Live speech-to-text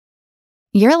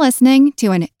You're listening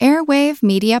to an Airwave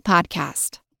Media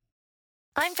Podcast.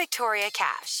 I'm Victoria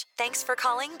Cash. Thanks for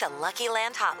calling the Lucky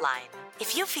Land Hotline.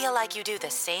 If you feel like you do the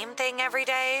same thing every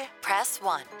day, press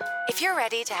 1. If you're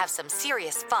ready to have some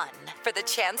serious fun for the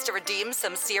chance to redeem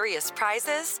some serious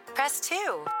prizes, press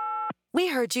 2. We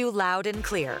heard you loud and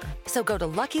clear. So go to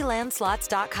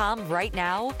LuckyLandSlots.com right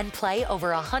now and play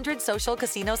over 100 social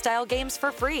casino-style games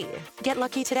for free. Get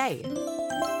lucky today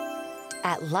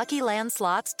at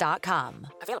LuckyLandSlots.com.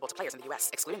 Available to players in the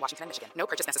U.S., excluding Washington and Michigan. No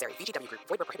purchase necessary. VGW Group.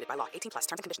 Void where prohibited by law. 18+. Terms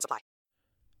and conditions apply.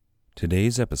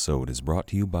 Today's episode is brought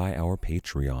to you by our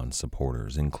Patreon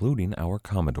supporters, including our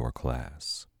Commodore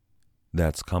class.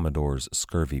 That's Commodores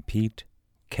Scurvy Pete,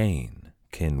 Kane,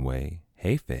 Kinway,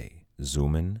 Hefe,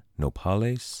 Zuman,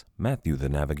 Nopales, Matthew the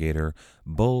Navigator,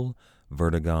 Bull,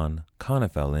 Vertigon,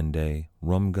 Conifel Inde,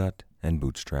 Rumgut, and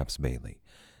Bootstraps Bailey.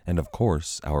 And of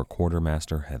course, our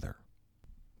Quartermaster Heather.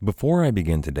 Before I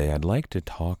begin today, I'd like to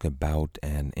talk about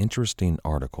an interesting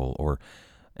article or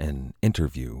an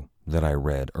interview that I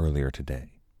read earlier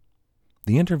today.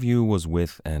 The interview was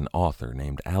with an author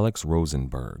named Alex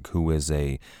Rosenberg, who is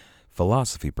a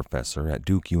philosophy professor at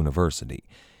Duke University.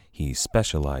 He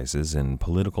specializes in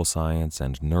political science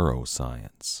and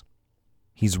neuroscience.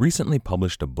 He's recently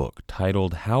published a book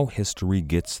titled How History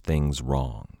Gets Things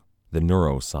Wrong: The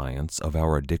Neuroscience of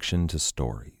Our Addiction to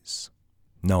Stories.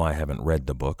 No, I haven't read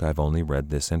the book. I've only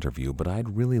read this interview, but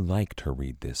I'd really like to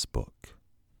read this book.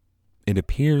 It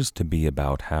appears to be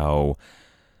about how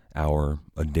our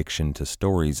addiction to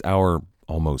stories, our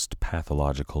almost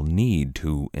pathological need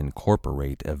to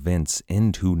incorporate events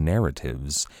into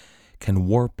narratives, can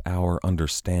warp our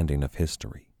understanding of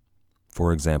history.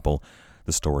 For example,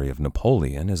 the story of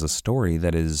Napoleon is a story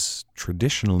that is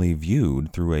traditionally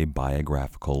viewed through a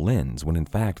biographical lens, when in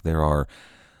fact there are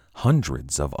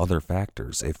hundreds of other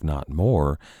factors, if not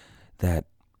more, that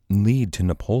lead to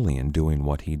Napoleon doing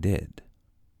what he did.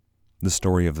 The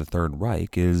story of the Third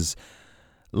Reich is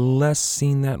less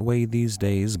seen that way these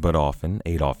days, but often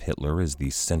Adolf Hitler is the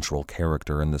central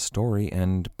character in the story,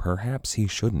 and perhaps he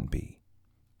shouldn't be.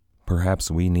 Perhaps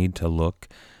we need to look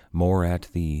more at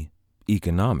the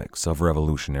economics of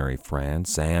revolutionary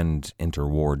France and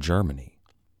interwar Germany.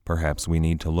 Perhaps we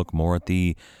need to look more at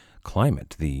the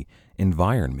climate, the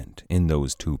environment in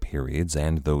those two periods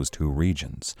and those two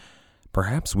regions.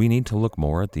 Perhaps we need to look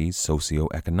more at the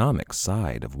socioeconomic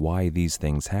side of why these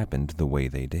things happened the way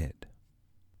they did.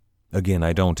 Again,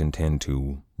 I don't intend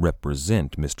to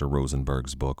represent Mr.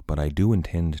 Rosenberg's book, but I do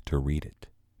intend to read it.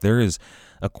 There is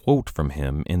a quote from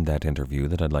him in that interview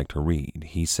that I'd like to read.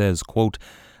 He says, quote,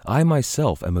 "I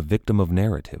myself am a victim of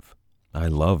narrative. I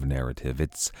love narrative.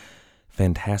 It's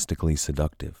fantastically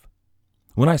seductive.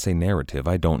 When I say narrative,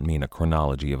 I don't mean a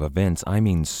chronology of events. I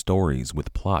mean stories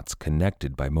with plots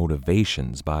connected by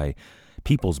motivations, by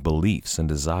people's beliefs and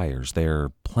desires, their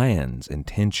plans,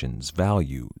 intentions,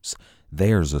 values.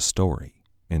 There's a story,"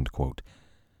 end quote.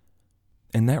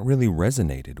 And that really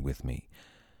resonated with me.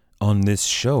 On this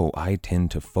show, I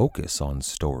tend to focus on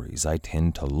stories. I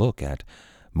tend to look at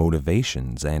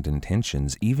motivations and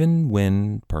intentions, even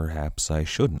when perhaps I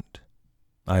shouldn't.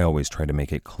 I always try to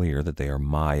make it clear that they are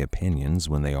my opinions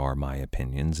when they are my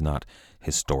opinions, not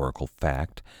historical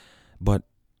fact. But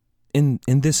in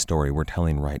this story we're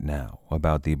telling right now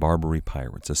about the Barbary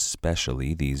pirates,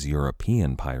 especially these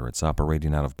European pirates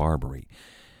operating out of Barbary,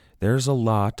 there's a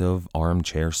lot of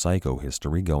armchair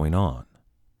psychohistory going on.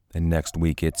 And next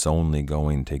week it's only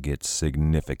going to get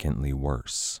significantly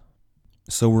worse.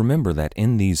 So remember that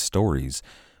in these stories,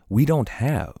 we don't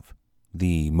have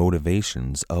the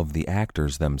motivations of the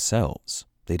actors themselves.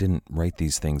 They didn't write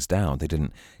these things down. They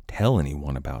didn't tell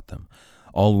anyone about them.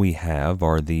 All we have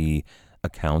are the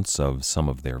accounts of some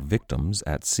of their victims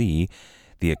at sea,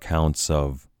 the accounts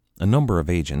of a number of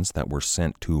agents that were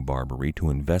sent to Barbary to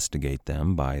investigate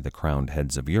them by the crowned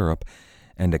heads of Europe,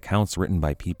 and accounts written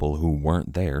by people who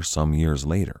weren't there some years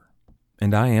later.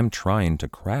 And I am trying to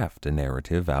craft a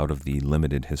narrative out of the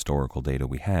limited historical data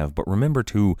we have, but remember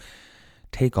to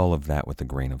take all of that with a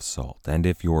grain of salt. And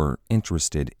if you're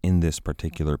interested in this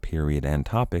particular period and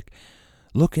topic,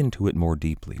 look into it more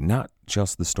deeply, not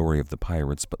just the story of the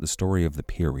pirates, but the story of the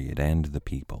period and the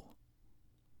people.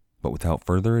 But without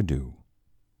further ado,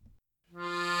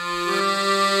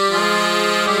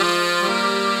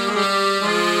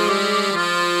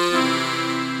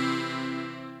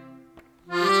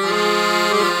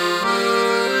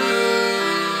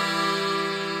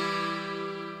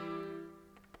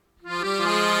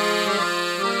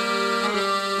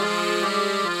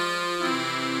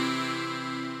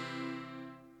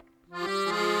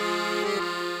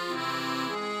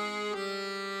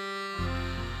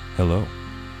 hello.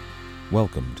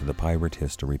 Welcome to the Pirate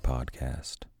History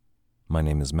Podcast. My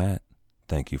name is Matt.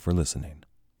 Thank you for listening.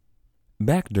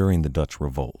 Back during the Dutch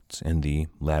Revolt, in the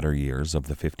latter years of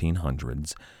the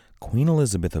 1500s, Queen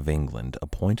Elizabeth of England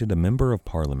appointed a member of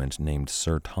Parliament named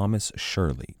Sir Thomas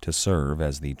Shirley to serve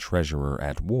as the treasurer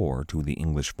at war to the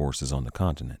English forces on the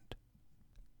continent.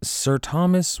 Sir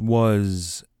Thomas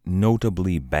was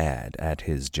notably bad at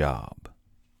his job.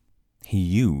 He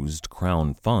used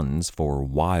crown funds for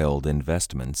wild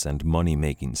investments and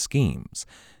money-making schemes.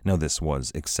 Now, this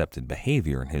was accepted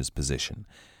behavior in his position.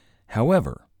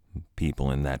 However, people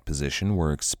in that position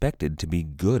were expected to be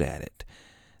good at it.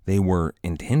 They were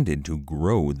intended to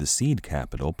grow the seed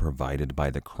capital provided by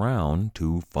the crown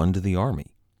to fund the army,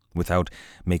 without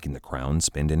making the crown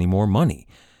spend any more money.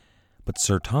 But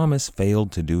Sir Thomas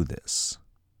failed to do this.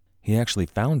 He actually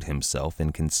found himself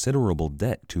in considerable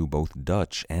debt to both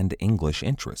Dutch and English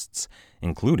interests,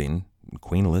 including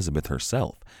Queen Elizabeth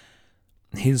herself.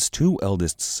 His two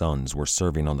eldest sons were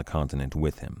serving on the continent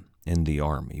with him in the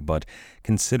army, but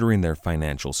considering their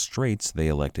financial straits, they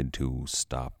elected to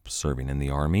stop serving in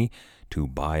the army, to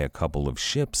buy a couple of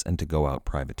ships, and to go out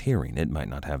privateering. It might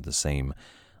not have the same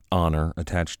honor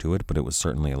attached to it, but it was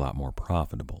certainly a lot more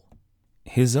profitable.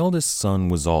 His eldest son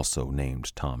was also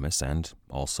named Thomas and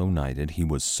also knighted. He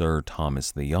was Sir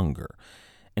Thomas the Younger,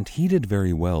 and he did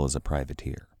very well as a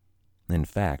privateer. In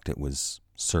fact, it was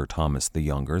Sir Thomas the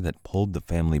Younger that pulled the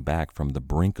family back from the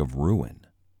brink of ruin.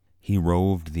 He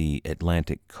roved the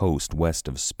Atlantic coast west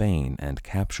of Spain and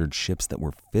captured ships that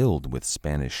were filled with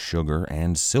Spanish sugar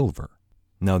and silver.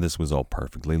 Now, this was all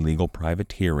perfectly legal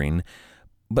privateering,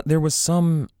 but there was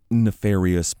some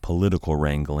nefarious political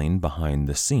wrangling behind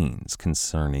the scenes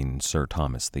concerning Sir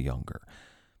Thomas the Younger.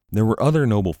 There were other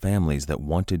noble families that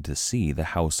wanted to see the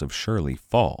House of Shirley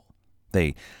fall.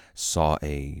 They saw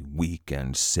a weak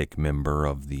and sick member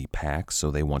of the pack, so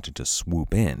they wanted to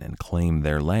swoop in and claim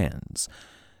their lands.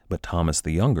 But Thomas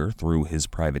the Younger, through his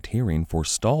privateering,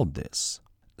 forestalled this.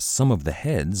 Some of the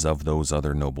heads of those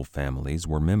other noble families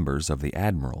were members of the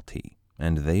Admiralty,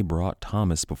 and they brought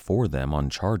Thomas before them on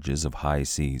charges of high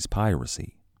seas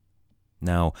piracy.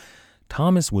 Now,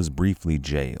 Thomas was briefly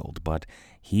jailed, but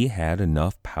he had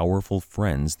enough powerful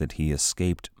friends that he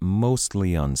escaped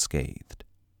mostly unscathed.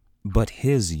 But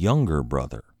his younger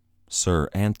brother, Sir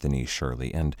Anthony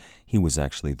Shirley, and he was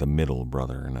actually the middle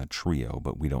brother in a trio,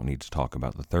 but we don't need to talk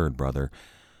about the third brother,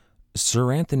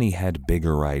 Sir Anthony had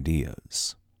bigger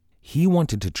ideas. He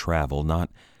wanted to travel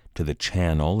not to the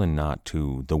Channel and not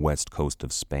to the west coast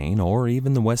of Spain or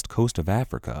even the west coast of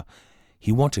Africa.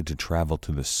 He wanted to travel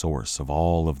to the source of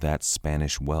all of that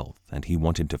Spanish wealth, and he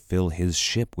wanted to fill his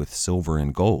ship with silver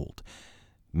and gold.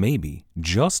 Maybe,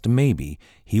 just maybe,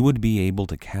 he would be able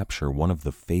to capture one of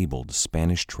the fabled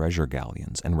Spanish treasure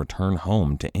galleons and return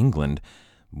home to England,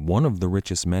 one of the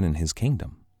richest men in his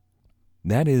kingdom.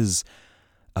 That is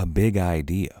a big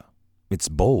idea. It's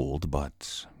bold,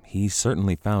 but he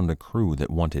certainly found a crew that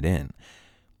wanted in.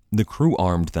 The crew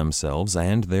armed themselves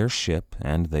and their ship,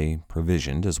 and they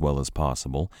provisioned as well as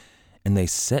possible, and they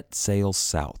set sail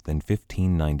south in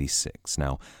 1596.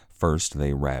 Now, first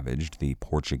they ravaged the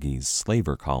Portuguese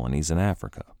slaver colonies in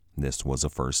Africa. This was a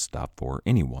first stop for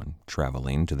anyone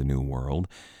traveling to the New World,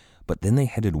 but then they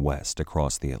headed west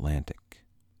across the Atlantic.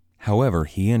 However,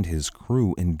 he and his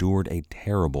crew endured a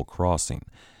terrible crossing.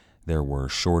 There were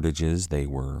shortages,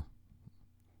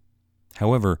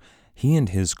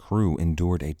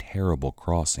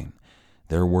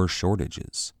 There were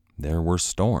shortages. There were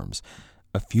storms.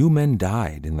 A few men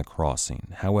died in the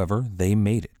crossing. However, they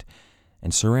made it.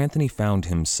 And Sir Anthony found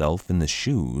himself in the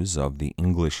shoes of the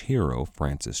English hero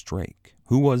Francis Drake,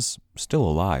 who was still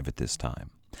alive at this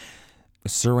time.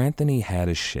 Sir Anthony had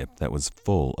a ship that was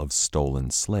full of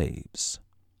stolen slaves.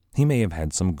 He may have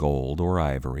had some gold or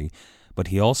ivory, but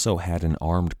he also had an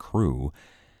armed crew,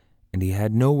 and he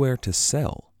had nowhere to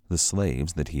sell the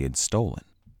slaves that he had stolen.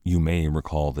 You may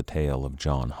recall the tale of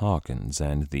John Hawkins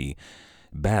and the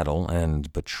battle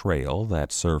and betrayal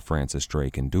that Sir Francis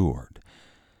Drake endured.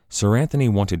 Sir Anthony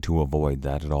wanted to avoid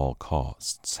that at all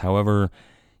costs. However,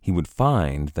 he would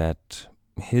find that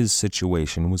his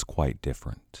situation was quite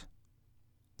different.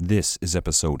 This is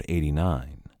episode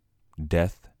 89,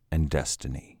 Death and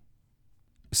Destiny.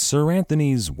 Sir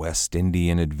Anthony's West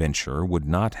Indian adventure would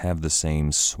not have the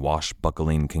same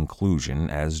swashbuckling conclusion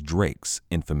as Drake's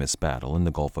infamous battle in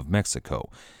the Gulf of Mexico,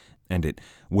 and it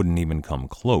wouldn't even come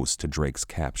close to Drake's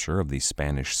capture of the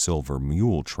Spanish silver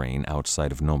mule train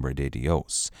outside of Nombre de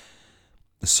Dios.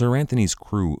 Sir Anthony's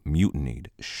crew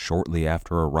mutinied shortly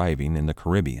after arriving in the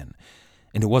Caribbean,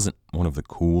 And it wasn't one of the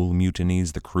cool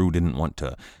mutinies. The crew didn't want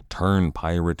to turn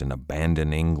pirate and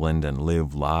abandon England and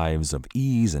live lives of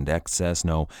ease and excess.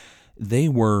 No, they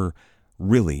were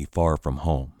really far from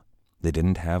home. They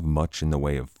didn't have much in the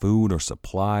way of food or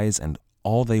supplies, and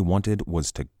all they wanted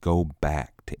was to go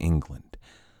back to England.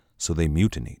 So they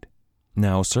mutinied.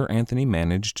 Now, Sir Anthony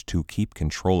managed to keep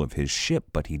control of his ship,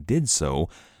 but he did so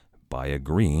by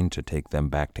agreeing to take them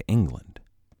back to England.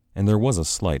 And there was a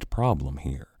slight problem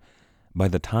here. By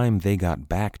the time they got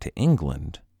back to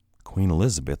England, Queen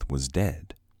Elizabeth was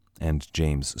dead, and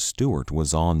James Stuart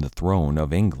was on the throne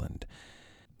of England.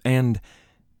 And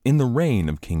in the reign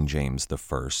of King James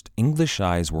I, English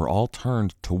eyes were all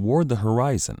turned toward the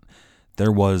horizon.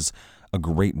 There was a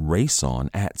great race on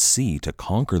at sea to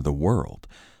conquer the world.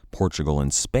 Portugal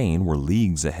and Spain were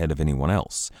leagues ahead of anyone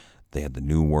else. They had the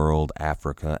New World,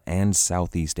 Africa, and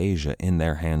Southeast Asia in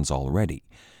their hands already.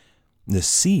 The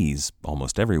seas,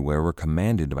 almost everywhere, were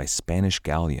commanded by Spanish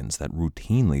galleons that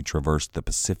routinely traversed the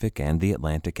Pacific and the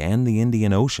Atlantic and the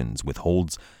Indian Oceans with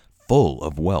holds full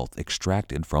of wealth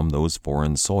extracted from those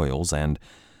foreign soils and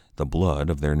the blood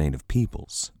of their native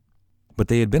peoples. But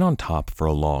they had been on top for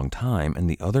a long time, and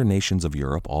the other nations of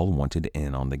Europe all wanted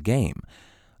in on the game,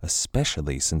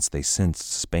 especially since they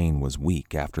sensed Spain was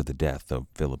weak after the death of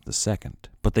Philip II.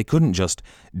 But they couldn't just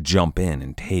jump in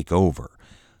and take over.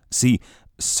 See,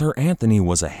 Sir Anthony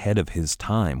was ahead of his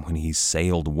time when he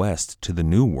sailed west to the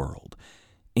New World.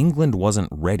 England wasn't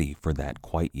ready for that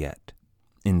quite yet.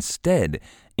 Instead,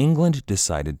 England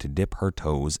decided to dip her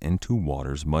toes into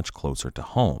waters much closer to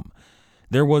home.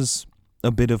 There was a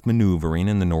bit of maneuvering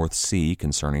in the North Sea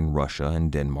concerning Russia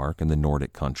and Denmark and the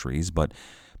Nordic countries, but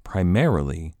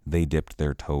primarily they dipped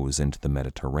their toes into the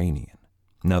Mediterranean.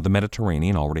 Now, the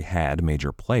Mediterranean already had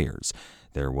major players.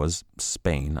 There was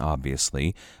Spain,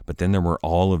 obviously, but then there were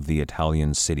all of the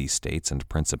Italian city-states and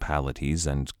principalities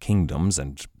and kingdoms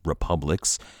and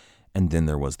republics, and then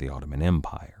there was the Ottoman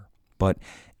Empire. But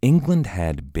England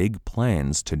had big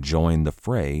plans to join the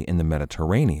fray in the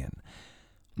Mediterranean.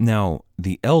 Now,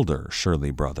 the elder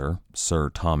Shirley brother, Sir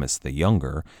Thomas the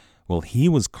Younger, well, he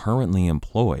was currently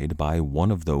employed by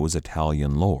one of those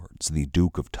Italian lords, the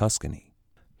Duke of Tuscany.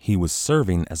 He was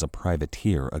serving as a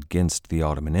privateer against the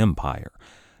Ottoman Empire.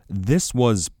 This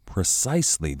was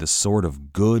precisely the sort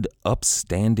of good,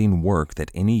 upstanding work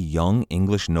that any young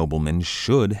English nobleman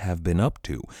should have been up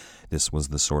to. This was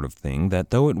the sort of thing that,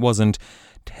 though it wasn't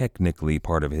technically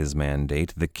part of his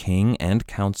mandate, the king and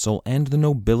council and the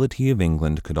nobility of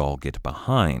England could all get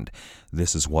behind.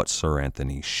 This is what Sir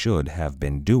Anthony should have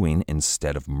been doing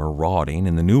instead of marauding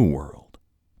in the New World.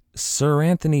 Sir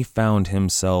Anthony found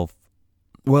himself,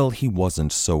 well, he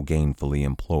wasn't so gainfully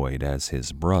employed as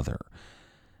his brother.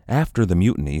 After the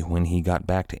mutiny, when he got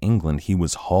back to England, he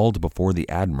was hauled before the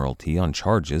Admiralty on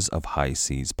charges of high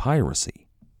seas piracy.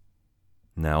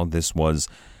 Now, this was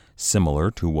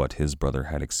similar to what his brother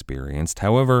had experienced.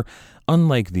 However,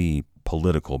 unlike the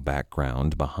political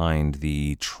background behind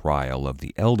the trial of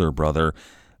the elder brother,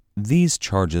 these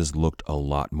charges looked a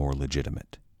lot more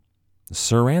legitimate.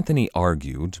 Sir Anthony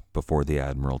argued before the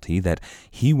Admiralty that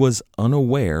he was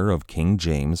unaware of King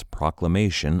James'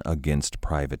 proclamation against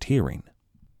privateering.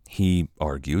 He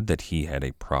argued that he had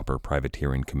a proper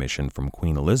privateering commission from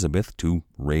Queen Elizabeth to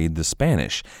raid the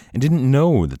Spanish and didn't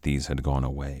know that these had gone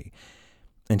away.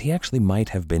 And he actually might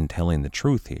have been telling the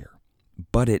truth here.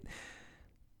 But it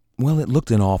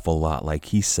looked an awful lot like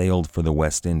he sailed for the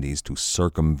West Indies to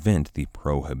circumvent the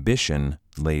prohibition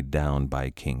laid down by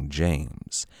King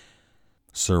James.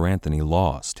 Sir Anthony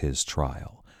lost his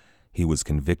trial. He was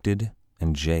convicted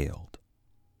and jailed.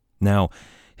 Now,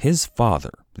 his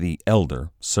father, the elder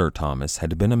Sir Thomas,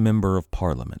 had been a member of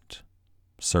Parliament.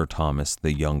 Sir Thomas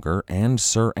the Younger and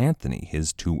Sir Anthony,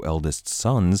 his two eldest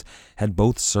sons, had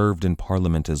both served in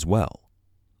Parliament as well.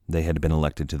 They had been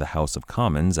elected to the House of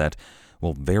Commons at,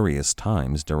 various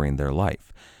times during their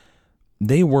life.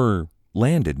 They were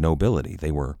landed nobility.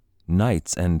 They were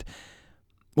knights, and,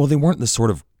 they weren't the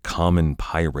sort of common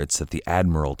pirates that the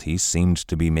Admiralty seemed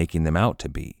to be making them out to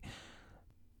be.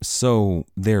 So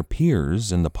their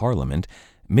peers in the Parliament,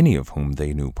 many of whom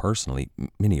they knew personally,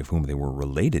 many of whom they were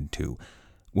related to,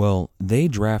 they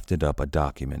drafted up a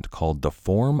document called the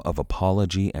Form of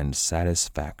Apology and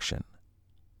Satisfaction.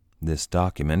 This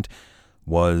document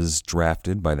was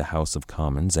drafted by the House of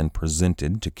Commons and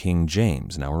presented to King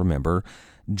James. Now remember,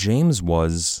 James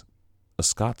was a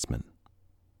Scotsman.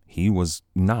 He was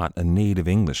not a native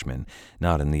Englishman,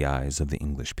 not in the eyes of the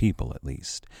English people at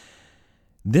least.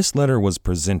 This letter was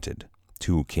presented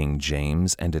to King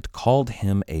James, and it called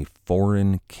him a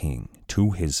foreign king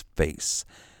to his face.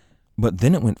 But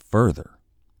then it went further.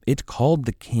 It called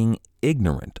the king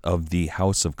ignorant of the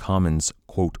House of Commons,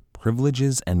 quote,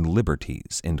 privileges and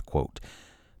liberties, end quote.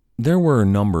 There were a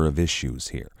number of issues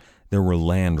here. There were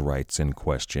land rights in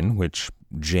question, which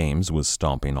James was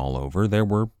stomping all over. There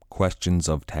were questions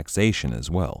of taxation as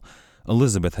well.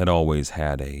 Elizabeth had always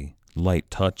had a light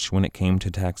touch when it came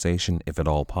to taxation, if at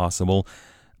all possible,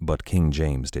 but King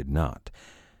James did not.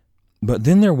 But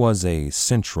then there was a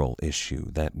central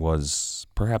issue that was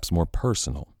perhaps more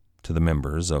personal to the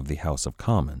members of the House of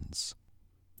Commons.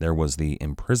 There was the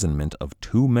imprisonment of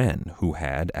two men who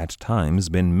had at times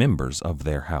been members of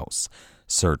their house,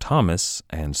 Sir Thomas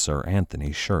and Sir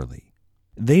Anthony Shirley.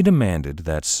 They demanded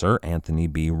that Sir Anthony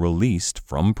be released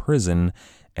from prison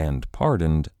and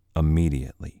pardoned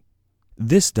immediately.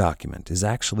 This document is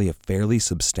actually a fairly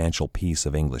substantial piece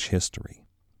of English history.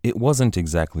 It wasn't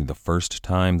exactly the first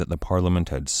time that the Parliament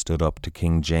had stood up to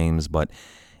King James, but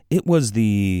it was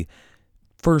the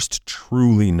first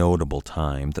truly notable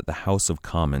time that the House of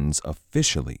Commons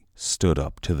officially stood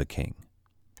up to the king.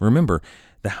 Remember,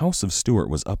 the House of Stuart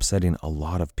was upsetting a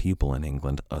lot of people in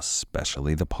England,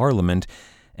 especially the Parliament,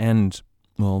 and,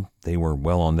 well, they were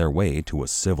well on their way to a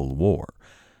civil war.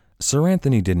 Sir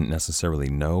Anthony didn't necessarily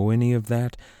know any of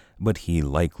that, but he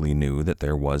likely knew that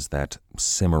there was that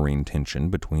simmering tension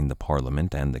between the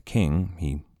Parliament and the king.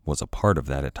 He was a part of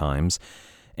that at times,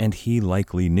 and he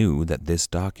likely knew that this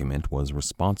document was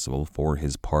responsible for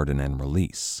his pardon and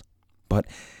release. But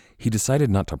he decided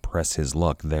not to press his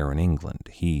luck there in England.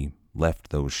 He left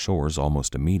those shores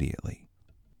almost immediately.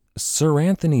 Sir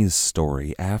Anthony's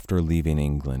story after leaving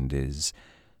England is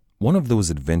one of those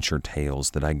adventure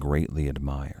tales that I greatly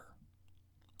admire.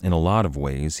 In a lot of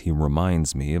ways, he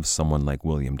reminds me of someone like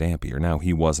William Dampier. Now,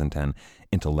 he wasn't an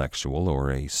intellectual or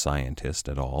a scientist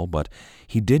at all, but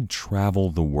he did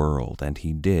travel the world, and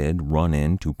he did run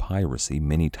into piracy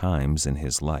many times in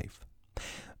his life.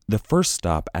 The first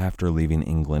stop after leaving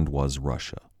England was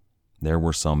Russia. There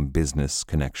were some business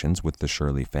connections with the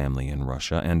Shirley family in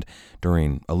Russia, and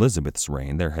during Elizabeth's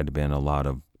reign, there had been a lot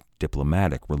of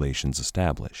diplomatic relations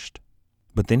established.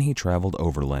 But then he traveled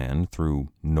overland through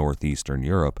northeastern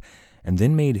Europe and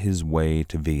then made his way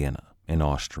to Vienna in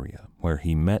Austria, where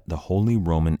he met the Holy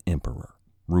Roman Emperor,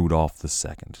 Rudolph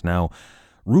II. Now,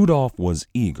 Rudolph was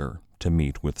eager to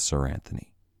meet with Sir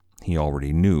Anthony. He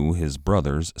already knew his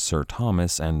brothers, Sir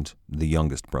Thomas and the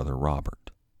youngest brother,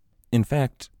 Robert. In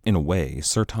fact, in a way,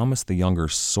 Sir Thomas the Younger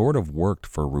sort of worked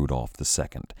for Rudolph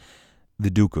II. The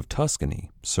Duke of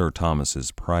Tuscany, Sir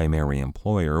Thomas's primary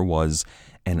employer, was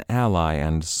an ally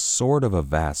and sort of a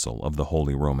vassal of the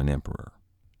Holy Roman Emperor.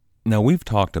 Now, we've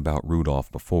talked about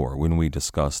Rudolph before when we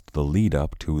discussed the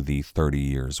lead-up to the 30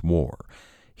 Years' War.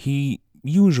 He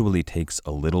usually takes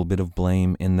a little bit of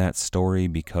blame in that story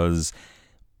because,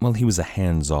 well, he was a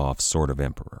hands-off sort of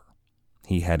emperor.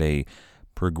 He had a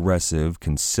progressive,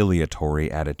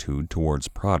 conciliatory attitude towards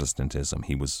Protestantism.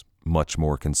 He was much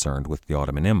more concerned with the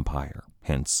Ottoman Empire,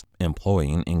 hence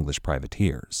employing English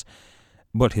privateers.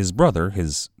 But his brother,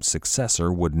 his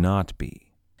successor, would not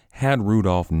be. Had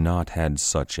Rudolph not had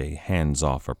such a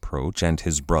hands-off approach, and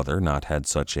his brother not had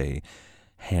such a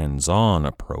hands-on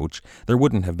approach, there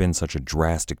wouldn't have been such a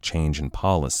drastic change in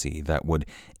policy that would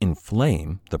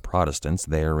inflame the Protestants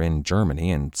there in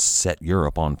Germany and set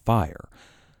Europe on fire.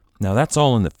 Now, that's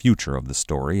all in the future of the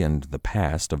story and the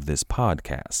past of this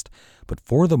podcast, but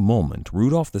for the moment,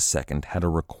 Rudolph II had a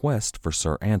request for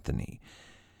Sir Anthony.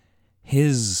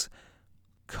 His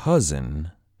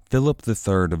cousin, Philip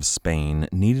III of Spain,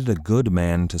 needed a good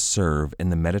man to serve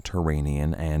in the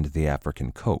Mediterranean and the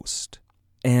African coast.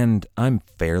 And I'm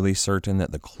fairly certain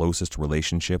that the closest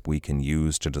relationship we can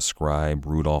use to describe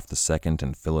Rudolph II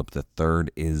and Philip III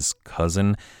is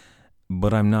cousin,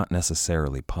 but I'm not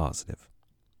necessarily positive.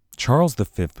 Charles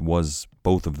V was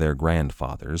both of their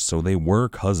grandfathers, so they were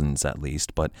cousins at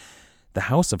least, but the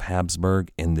House of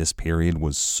Habsburg in this period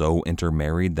was so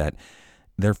intermarried that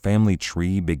their family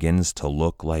tree begins to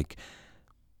look like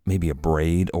maybe a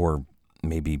braid or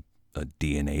maybe a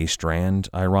DNA strand,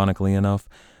 ironically enough.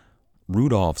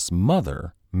 Rudolph's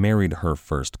mother married her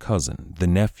first cousin, the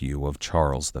nephew of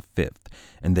Charles V,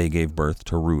 and they gave birth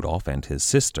to Rudolph and his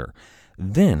sister.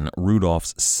 Then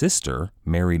Rudolph's sister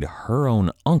married her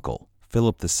own uncle,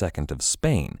 Philip II of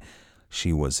Spain.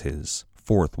 She was his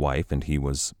fourth wife, and he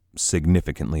was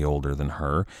significantly older than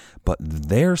her, but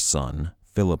their son,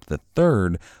 Philip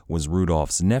III, was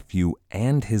Rudolph's nephew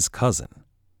and his cousin.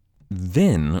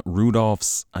 Then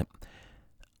Rudolph's,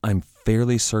 I'm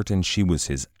fairly certain she was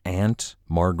his aunt,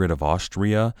 Margaret of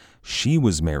Austria. She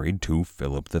was married to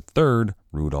Philip III,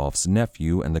 Rudolph's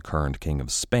nephew and the current king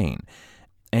of Spain.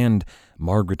 And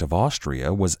Margaret of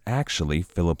Austria was actually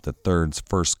Philip III's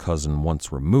first cousin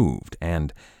once removed,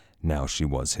 and now she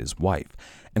was his wife.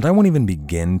 And I won't even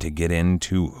begin to get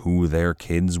into who their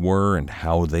kids were and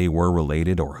how they were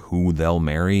related or who they'll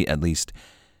marry, at least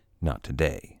not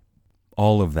today.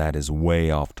 All of that is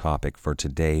way off topic for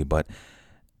today, but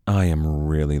I am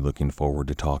really looking forward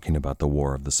to talking about the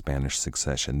War of the Spanish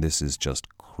Succession. This is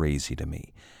just crazy to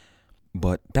me.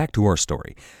 But back to our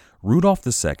story. Rudolph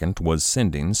II was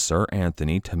sending Sir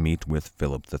Anthony to meet with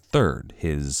Philip III,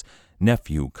 his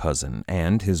nephew cousin,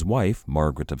 and his wife,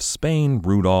 Margaret of Spain,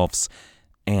 Rudolph's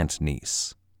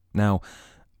aunt-niece. Now,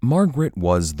 Margaret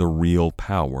was the real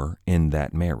power in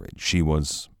that marriage. She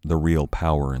was the real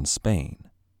power in Spain.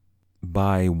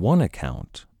 By one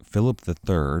account, Philip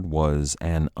III was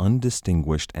an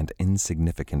undistinguished and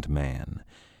insignificant man,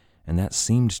 and that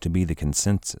seemed to be the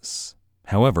consensus.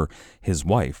 However, his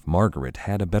wife, Margaret,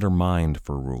 had a better mind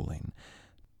for ruling.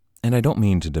 And I don't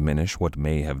mean to diminish what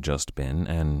may have just been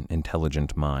an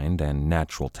intelligent mind and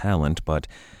natural talent, but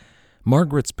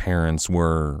Margaret's parents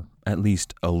were, at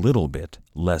least a little bit,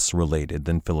 less related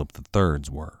than Philip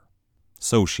III's were.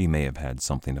 So she may have had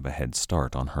something of a head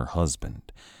start on her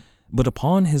husband. But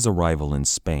upon his arrival in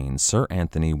Spain, Sir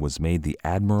Anthony was made the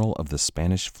admiral of the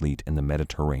Spanish fleet in the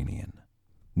Mediterranean.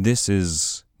 This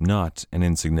is not an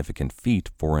insignificant feat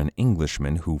for an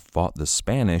Englishman who fought the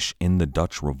Spanish in the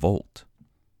Dutch Revolt.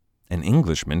 An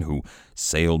Englishman who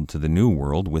sailed to the New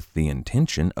World with the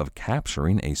intention of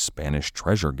capturing a Spanish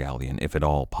treasure galleon, if at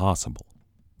all possible.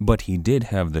 But he did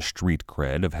have the street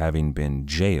cred of having been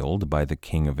jailed by the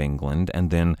King of England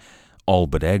and then all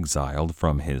but exiled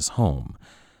from his home.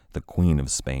 The Queen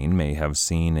of Spain may have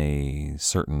seen a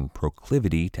certain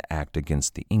proclivity to act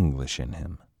against the English in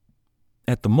him.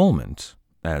 At the moment,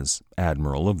 as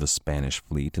admiral of the Spanish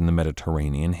fleet in the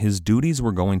Mediterranean, his duties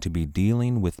were going to be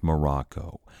dealing with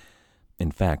Morocco.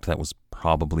 In fact, that was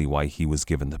probably why he was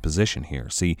given the position here.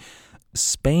 See,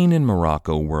 Spain and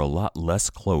Morocco were a lot less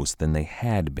close than they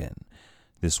had been.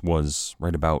 This was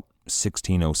right about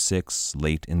 1606,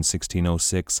 late in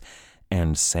 1606,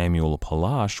 and Samuel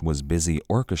Palache was busy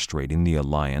orchestrating the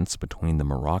alliance between the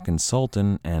Moroccan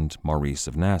Sultan and Maurice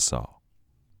of Nassau.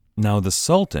 Now the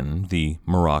Sultan, the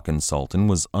Moroccan Sultan,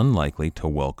 was unlikely to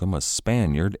welcome a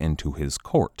Spaniard into his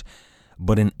court,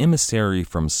 but an emissary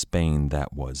from Spain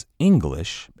that was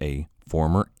English, a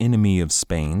former enemy of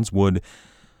Spain's, would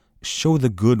show the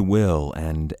goodwill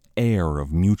and air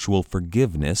of mutual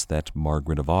forgiveness that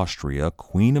Margaret of Austria,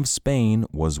 Queen of Spain,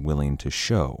 was willing to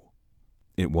show.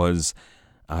 It was,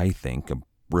 I think, a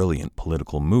brilliant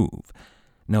political move.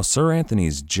 Now, Sir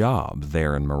Anthony's job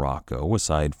there in Morocco,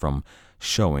 aside from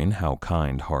showing how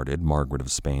kind-hearted Margaret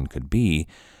of Spain could be,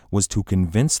 was to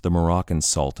convince the Moroccan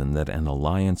Sultan that an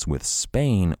alliance with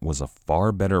Spain was a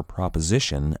far better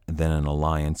proposition than an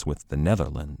alliance with the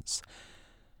Netherlands.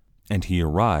 And he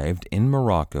arrived in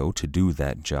Morocco to do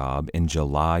that job in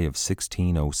July of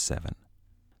 1607.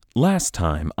 Last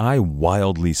time, I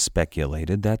wildly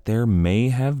speculated that there may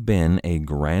have been a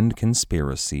grand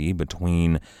conspiracy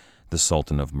between the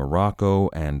Sultan of Morocco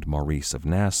and Maurice of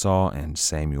Nassau and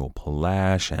Samuel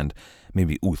Palache and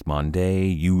maybe Uthman Dey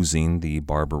using the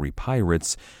Barbary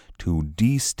pirates to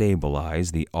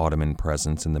destabilize the Ottoman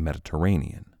presence in the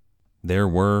Mediterranean. There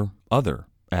were other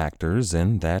actors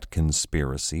in that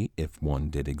conspiracy, if one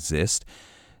did exist,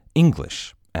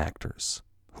 English actors,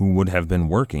 who would have been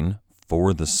working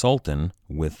for the Sultan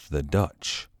with the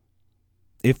Dutch.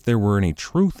 If there were any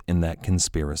truth in that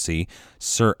conspiracy,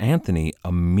 Sir Anthony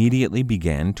immediately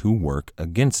began to work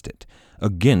against it,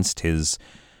 against his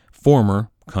former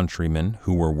countrymen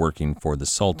who were working for the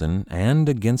Sultan, and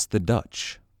against the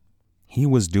Dutch. He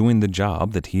was doing the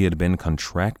job that he had been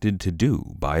contracted to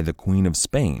do by the Queen of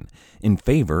Spain in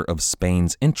favor of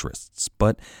Spain's interests,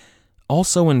 but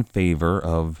also in favor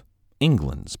of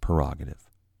England's prerogative.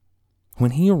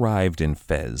 When he arrived in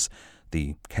Fez,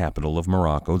 the capital of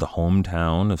Morocco, the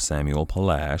hometown of Samuel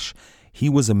Palache, he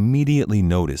was immediately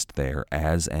noticed there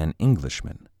as an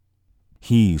Englishman.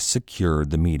 He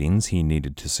secured the meetings he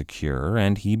needed to secure,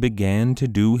 and he began to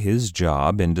do his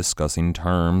job in discussing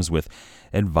terms with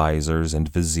advisors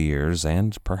and viziers,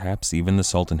 and perhaps even the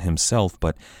Sultan himself,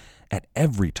 but at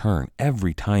every turn,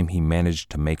 every time he managed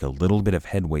to make a little bit of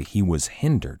headway, he was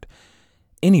hindered.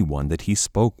 Anyone that he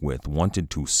spoke with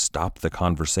wanted to stop the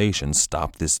conversation,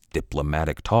 stop this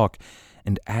diplomatic talk,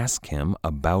 and ask him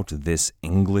about this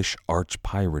English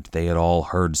arch-pirate they had all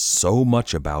heard so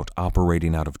much about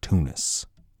operating out of Tunis.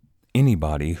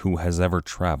 Anybody who has ever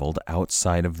traveled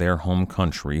outside of their home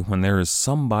country, when there is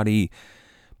somebody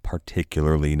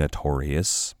particularly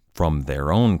notorious from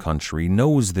their own country,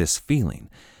 knows this feeling.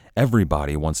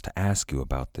 Everybody wants to ask you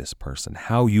about this person,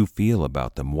 how you feel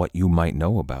about them, what you might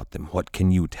know about them, what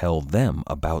can you tell them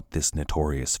about this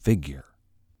notorious figure.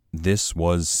 This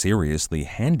was seriously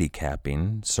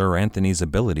handicapping Sir Anthony's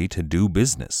ability to do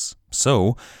business.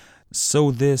 So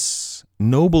this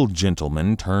noble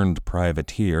gentleman turned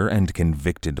privateer and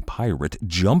convicted pirate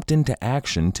jumped into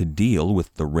action to deal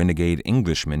with the renegade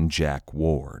Englishman Jack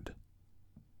Ward.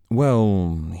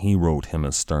 Well, he wrote him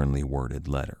a sternly worded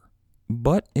letter,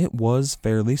 but it was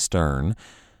fairly stern.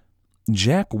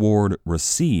 Jack Ward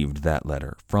received that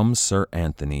letter from Sir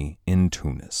Anthony in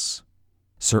Tunis.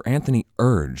 Sir Anthony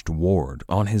urged Ward,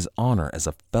 on his honor as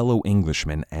a fellow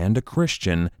Englishman and a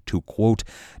Christian, to, quote,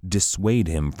 dissuade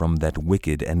him from that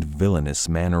wicked and villainous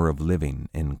manner of living,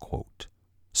 end quote.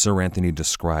 Sir Anthony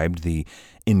described the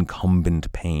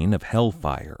incumbent pain of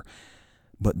hellfire,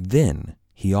 but then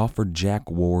he offered Jack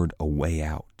Ward a way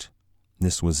out.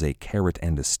 This was a carrot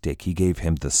and a stick. He gave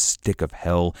him the stick of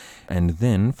hell, and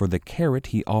then for the carrot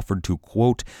he offered to,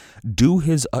 quote, do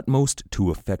his utmost to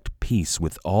effect peace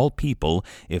with all people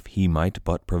if he might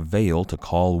but prevail to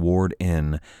call Ward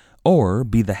in, or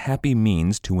be the happy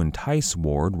means to entice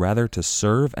Ward rather to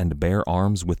serve and bear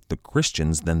arms with the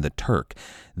Christians than the Turk,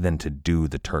 than to do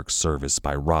the Turk service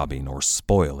by robbing or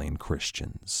spoiling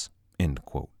Christians, end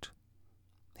quote.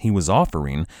 He was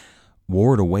offering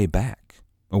Ward a way back,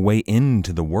 a way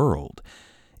into the world.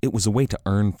 It was a way to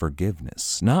earn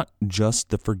forgiveness, not just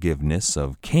the forgiveness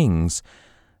of kings,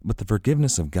 but the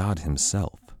forgiveness of God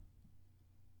himself.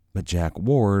 But Jack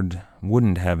Ward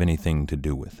wouldn't have anything to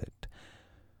do with it.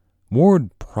 Ward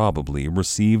probably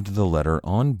received the letter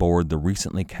on board the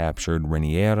recently captured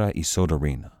Reiniera y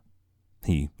Soderini.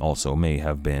 He also may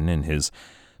have been in his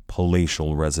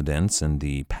palatial residence in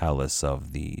the Palace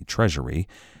of the Treasury.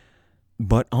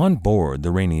 But on board the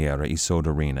Reiniera y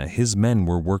Soderini, his men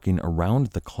were working around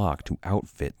the clock to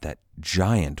outfit that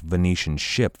giant Venetian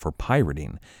ship for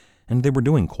pirating, and they were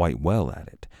doing quite well at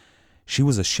it. She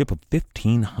was a ship of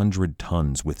 1,500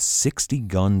 tons with 60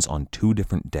 guns on 2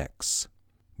 different decks.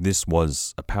 This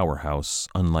was a powerhouse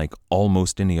unlike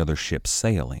almost any other ship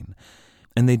sailing,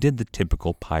 and they did the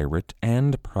typical pirate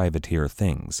and privateer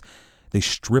things. They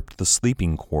stripped the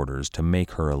sleeping quarters to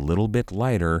make her a little bit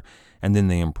lighter, and then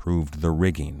they improved the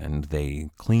rigging, and they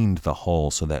cleaned the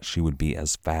hull so that she would be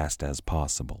as fast as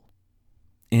possible.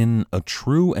 In a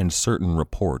true and certain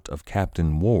report of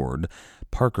Captain Ward,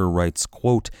 Parker writes,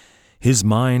 quote, his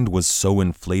mind was so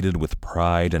inflated with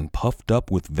pride and puffed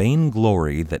up with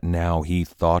vainglory that now he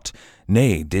thought,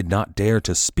 nay, did not dare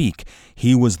to speak,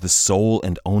 he was the sole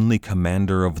and only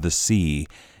commander of the sea,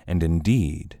 and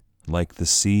indeed, like the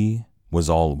sea, was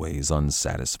always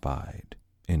unsatisfied,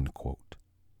 end quote.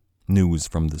 News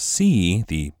from the Sea,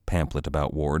 the pamphlet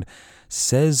about Ward,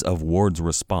 says of Ward's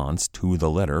response to the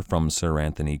letter from Sir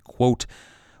Anthony, quote,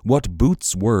 what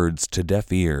boots words to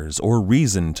deaf ears, or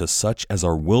reason to such as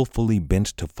are wilfully bent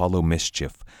to follow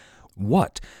mischief?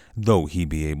 What, though he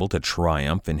be able to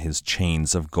triumph in his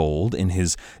chains of gold, in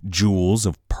his jewels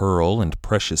of pearl and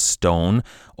precious stone,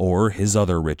 or his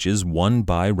other riches won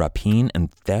by rapine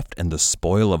and theft and the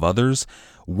spoil of others?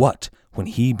 What, when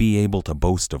he be able to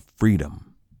boast of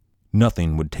freedom?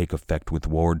 Nothing would take effect with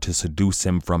Ward to seduce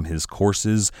him from his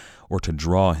courses, or to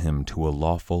draw him to a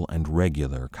lawful and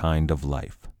regular kind of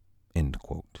life, end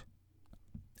quote.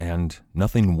 And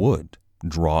nothing would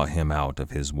draw him out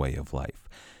of his way of life.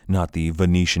 Not the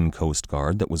Venetian Coast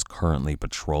Guard that was currently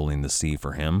patrolling the sea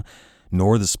for him,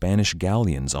 nor the Spanish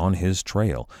galleons on his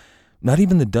trail, not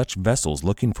even the Dutch vessels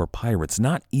looking for pirates,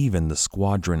 not even the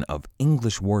squadron of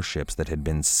English warships that had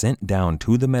been sent down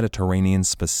to the Mediterranean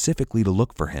specifically to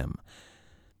look for him.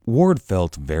 Ward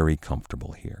felt very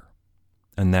comfortable here.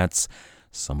 And that's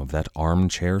some of that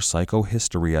armchair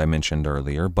psychohistory I mentioned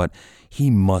earlier, but he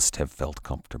must have felt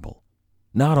comfortable.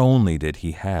 Not only did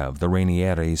he have the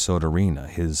Reiniera y Soderini,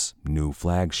 his new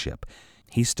flagship,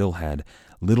 he still had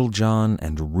Little John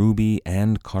and Ruby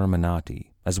and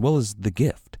Carminati, as well as the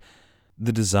Gift.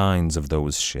 The designs of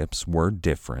those ships were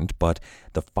different, but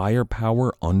the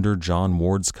firepower under John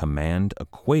Ward's command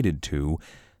equated to,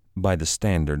 by the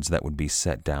standards that would be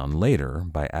set down later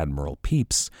by Admiral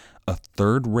Pepys, a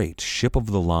third-rate ship of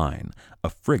the line, a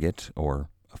frigate, or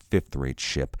a fifth-rate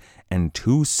ship, and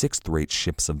 2 sixth-rate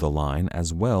ships of the line,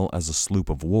 as well as a sloop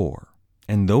of war.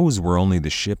 And those were only the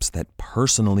ships that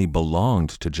personally belonged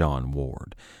to John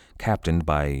Ward, captained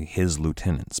by his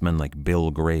lieutenants, men like Bill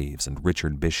Graves and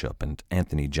Richard Bishop and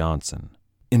Anthony Johnson.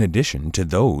 In addition to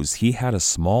those, he had a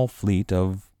small fleet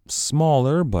of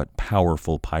smaller but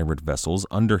powerful pirate vessels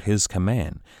under his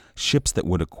command, ships that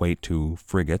would equate to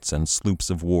frigates and sloops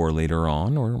of war later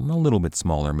on, or a little bit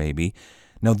smaller maybe,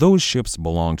 Now, those ships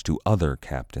belonged to other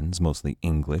captains, mostly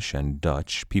English and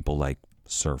Dutch, people like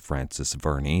Sir Francis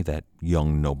Verney, that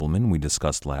young nobleman we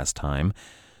discussed last time,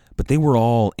 but they were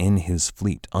all in his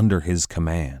fleet, under his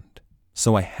command,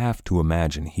 so I have to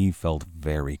imagine he felt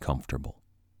very comfortable.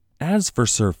 As for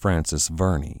Sir Francis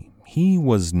Verney, he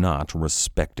was not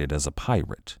respected as a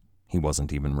pirate. He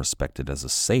wasn't even respected as a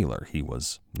sailor. He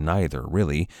was neither,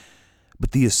 really,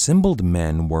 but the assembled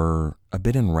men were a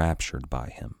bit enraptured by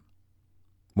him.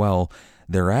 While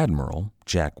their admiral,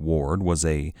 Jack Ward, was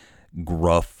a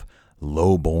gruff,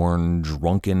 low-born,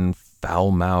 drunken,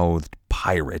 foul-mouthed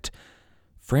pirate,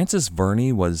 Francis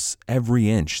Verney was every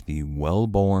inch the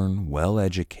well-born,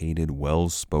 well-educated,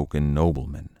 well-spoken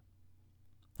nobleman.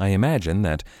 I imagine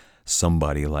that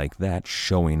somebody like that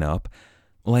showing up,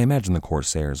 well, I imagine the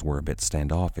Corsairs were a bit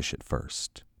standoffish at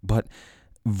first, but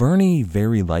Verney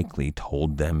very likely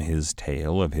told them his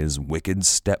tale of his wicked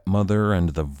stepmother and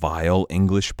the vile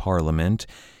English Parliament.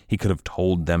 He could have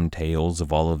told them tales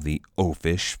of all of the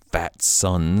oafish, fat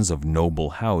sons of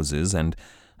noble houses, and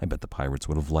I bet the pirates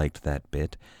would have liked that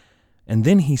bit. And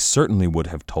then he certainly would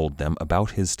have told them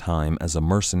about his time as a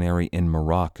mercenary in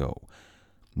Morocco.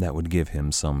 That would give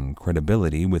him some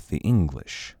credibility with the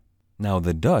English. Now,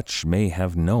 the Dutch may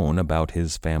have known about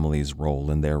his family's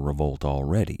role in their revolt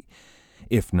already.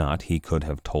 If not, he could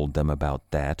have told them about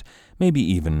that, maybe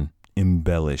even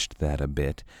embellished that a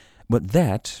bit. But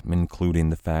that,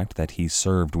 including the fact that he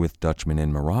served with Dutchmen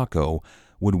in Morocco,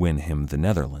 would win him the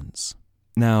Netherlands.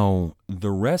 Now,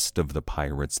 the rest of the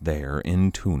pirates there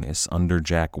in Tunis under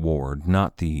Jack Ward,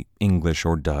 not the English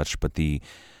or Dutch, but the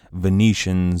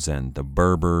Venetians and the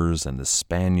Berbers and the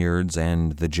Spaniards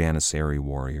and the Janissary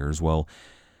warriors, well,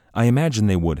 I imagine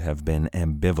they would have been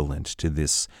ambivalent to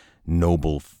this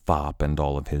noble fop and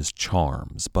all of his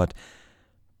charms, but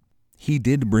he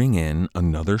did bring in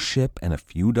another ship and a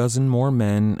few dozen more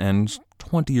men and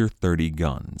 20 or 30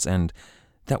 guns, and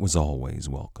that was always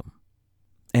welcome.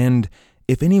 And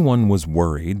if anyone was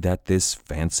worried that this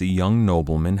fancy young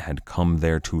nobleman had come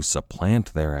there to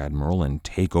supplant their admiral and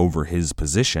take over his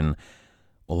position,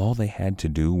 well, all they had to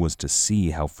do was to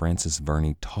see how Francis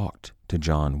Verney talked to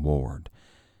John Ward,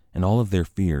 and all of their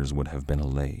fears would have been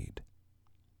allayed.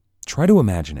 Try to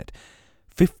imagine it.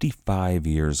 55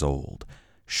 years old,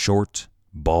 short,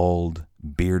 bald,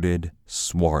 bearded,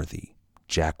 swarthy,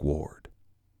 Jack Ward.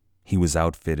 He was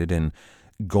outfitted in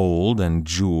gold and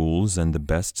jewels and the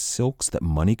best silks that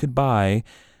money could buy.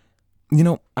 You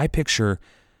know, I picture,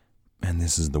 and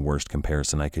this is the worst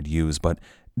comparison I could use, but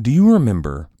do you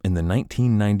remember in the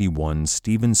 1991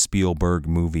 Steven Spielberg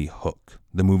movie Hook,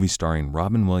 the movie starring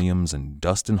Robin Williams and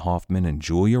Dustin Hoffman and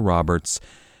Julia Roberts?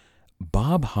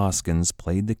 Bob Hoskins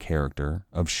played the character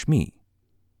of Shmi,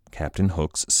 Captain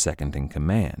Hook's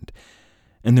second-in-command.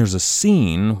 And there's a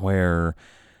scene where,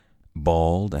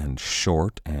 bald and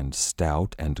short and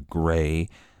stout and gray,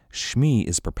 Shmi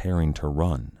is preparing to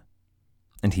run.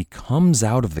 And he comes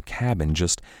out of the cabin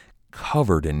just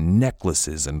covered in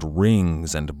necklaces and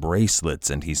rings and bracelets,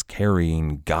 and he's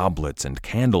carrying goblets and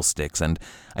candlesticks and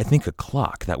I think a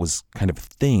clock. That was kind of a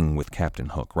thing with Captain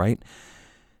Hook, right?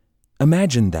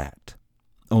 Imagine that.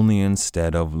 Only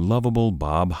instead of lovable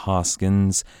Bob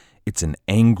Hoskins, it's an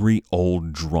angry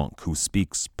old drunk who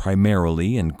speaks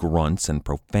primarily in grunts and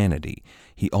profanity.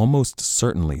 He almost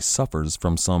certainly suffers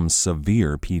from some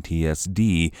severe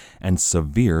PTSD and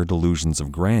severe delusions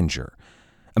of grandeur.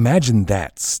 Imagine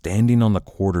that standing on the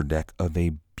quarterdeck of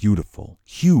a beautiful,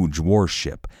 huge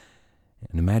warship,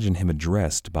 and imagine him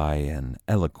addressed by an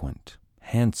eloquent,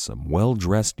 handsome,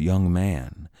 well-dressed young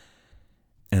man.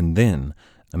 And then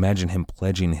imagine him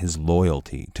pledging his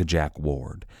loyalty to Jack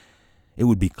Ward. It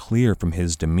would be clear from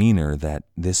his demeanor that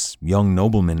this young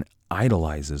nobleman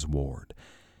idolizes Ward.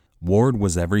 Ward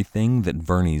was everything that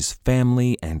Verney's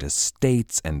family and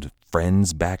estates and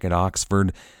friends back at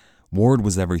Oxford. Ward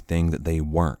was everything that they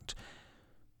weren't.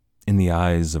 In the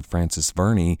eyes of Francis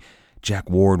Verney, Jack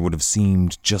Ward would have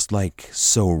seemed just like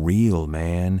so real,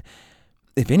 man.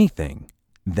 If anything,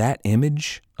 that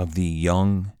image of the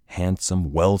young,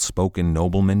 handsome, well-spoken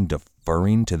nobleman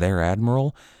deferring to their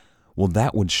admiral, well,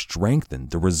 that would strengthen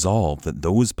the resolve that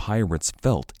those pirates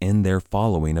felt in their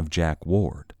following of Jack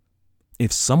Ward.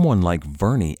 If someone like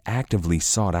Verney actively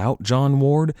sought out John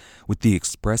Ward with the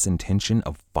express intention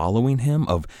of following him,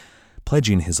 of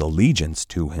pledging his allegiance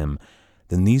to him,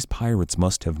 then these pirates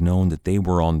must have known that they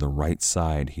were on the right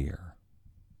side here.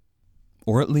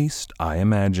 Or at least, I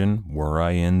imagine, were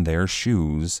I in their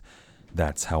shoes,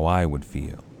 that's how I would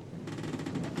feel.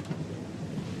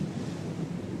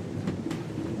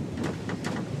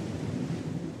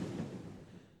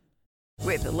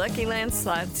 With the Lucky Land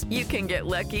Slots, you can get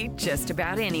lucky just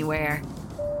about anywhere.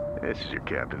 This is your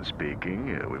captain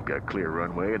speaking. We've got clear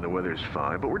runway and the weather's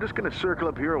fine, but we're just going to circle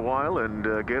up here a while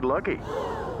and get lucky.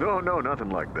 No,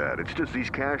 nothing like that. It's just these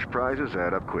cash prizes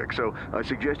add up quick. So I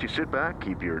suggest you sit back,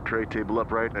 keep your tray table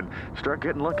upright, and start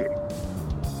getting lucky.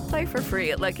 Play for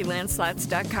free at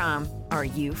LuckyLandSlots.com. Are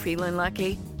you feeling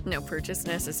lucky? No purchase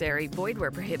necessary. Void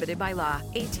where prohibited by law.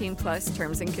 18+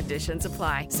 terms and conditions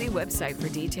apply. See website for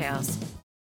details.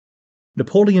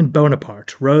 Napoleon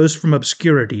Bonaparte rose from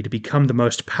obscurity to become the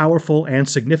most powerful and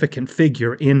significant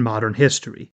figure in modern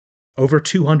history. Over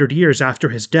 200 years after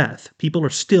his death, people are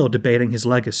still debating his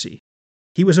legacy.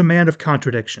 He was a man of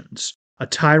contradictions, a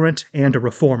tyrant and a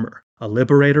reformer, a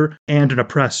liberator and an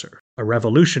oppressor, a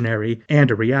revolutionary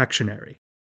and a reactionary.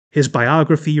 His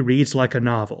biography reads like a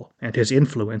novel, and his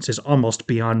influence is almost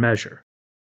beyond measure.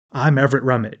 I'm Everett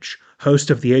Rummage, host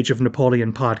of the Age of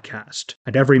Napoleon podcast,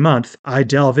 and every month I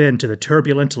delve into the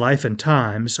turbulent life and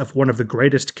times of one of the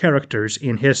greatest characters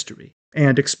in history,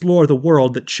 and explore the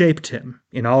world that shaped him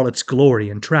in all its glory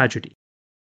and tragedy.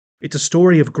 It's a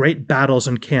story of great battles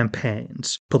and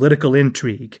campaigns, political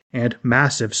intrigue, and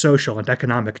massive social and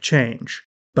economic change.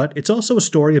 But it's also a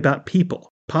story about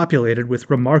people, populated with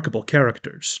remarkable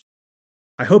characters.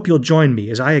 I hope you'll join me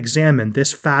as I examine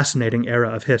this fascinating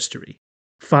era of history.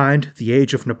 Find The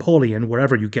Age of Napoleon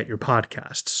wherever you get your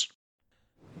podcasts.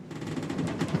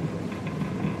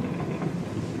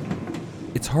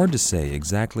 It's hard to say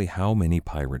exactly how many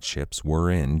pirate ships were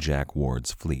in Jack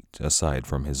Ward's fleet, aside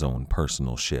from his own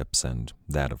personal ships and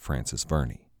that of Francis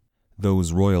Verney.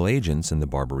 Those royal agents in the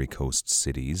Barbary Coast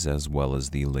cities, as well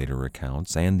as the later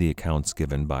accounts and the accounts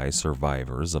given by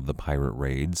survivors of the pirate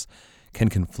raids, can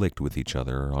conflict with each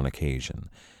other on occasion.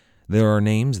 There are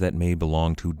names that may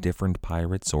belong to different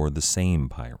pirates or the same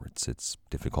pirates. It's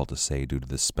difficult to say due to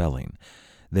the spelling.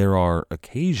 There are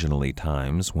occasionally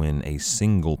times when a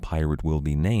single pirate will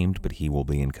be named, but he will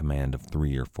be in command of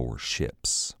 3 or 4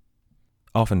 ships.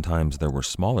 Oftentimes there were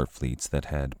smaller fleets that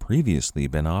had previously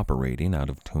been operating out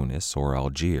of Tunis or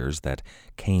Algiers that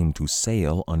came to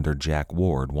sail under Jack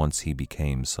Ward once he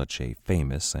became such a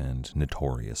famous and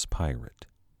notorious pirate.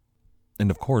 And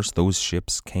of course those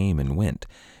ships came and went.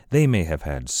 They may have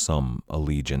had some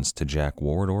allegiance to Jack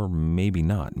Ward, or maybe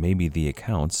not. Maybe the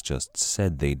accounts just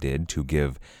said they did to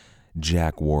give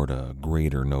Jack Ward a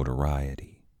greater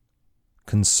notoriety.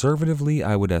 Conservatively,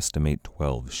 I would estimate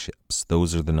 12 ships.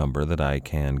 Those are the number that I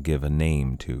can give a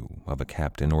name to, of a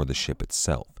captain or the ship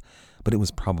itself. But it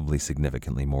was probably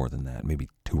significantly more than that, maybe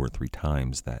 2 or 3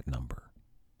 times that number.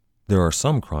 There are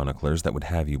some chroniclers that would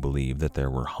have you believe that there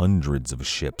were hundreds of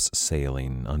ships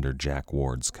sailing under Jack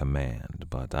Ward's command,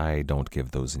 but I don't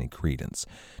give those any credence.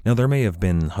 Now, there may have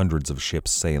been hundreds of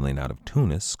ships sailing out of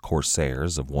Tunis,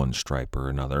 corsairs of one stripe or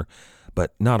another,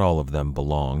 but not all of them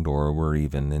belonged or were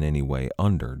even in any way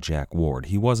under Jack Ward.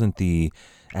 He wasn't the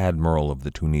admiral of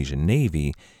the Tunisian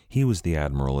Navy, he was the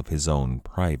admiral of his own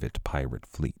private pirate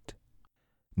fleet.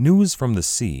 News from the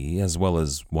sea, as well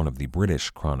as one of the British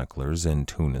chroniclers in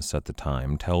Tunis at the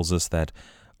time, tells us that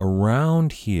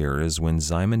around here is when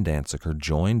Simon Danziger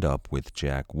joined up with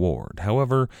Jack Ward.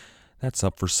 However, that's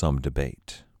up for some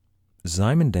debate.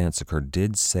 Simon Danziger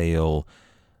did sail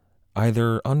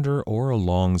either under or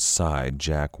alongside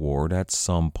Jack Ward at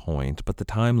some point, but the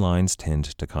timelines tend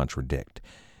to contradict.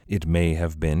 It may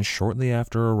have been shortly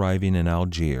after arriving in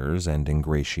Algiers and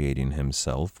ingratiating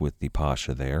himself with the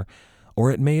Pasha there, or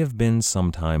it may have been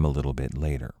sometime a little bit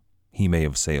later. He may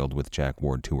have sailed with Jack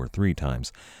Ward 2 or 3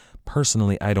 times.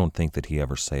 Personally, I don't think that he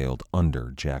ever sailed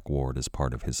under Jack Ward as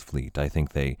part of his fleet. I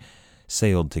think they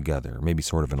sailed together, maybe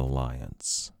sort of an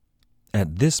alliance.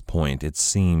 At this point, it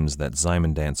seems that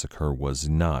Simon Danziger was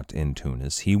not in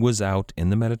Tunis. He was out in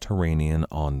the Mediterranean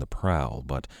on the prowl,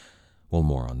 but we'll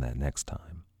more on that next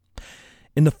time.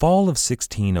 In the fall of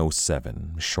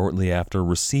 1607, shortly after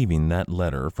receiving that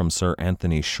letter from Sir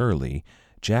Anthony Shirley,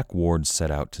 Jack Ward set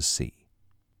out to sea.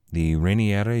 The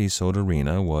Rainiera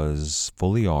Soderina was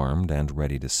fully armed and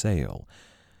ready to sail.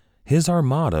 His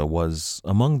armada was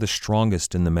among the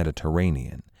strongest in the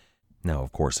Mediterranean. Now,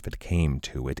 of course, if it came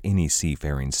to it, any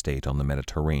seafaring state on the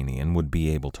Mediterranean would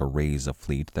be able to raise a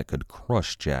fleet that could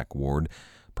crush Jack Ward,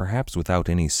 perhaps without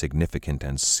any significant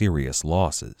and serious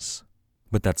losses.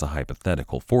 But that's a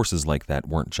hypothetical. Forces like that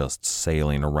weren't just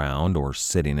sailing around or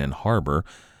sitting in harbor.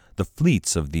 The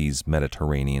fleets of these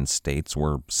Mediterranean states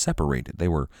were separated. They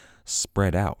were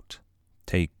spread out.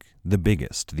 Take the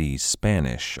biggest, the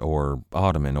Spanish or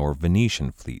Ottoman or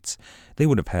Venetian fleets. They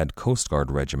would have had Coast Guard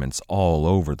regiments all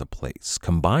over the place.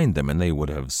 Combine them and they would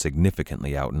have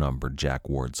significantly outnumbered Jack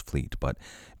Ward's fleet. But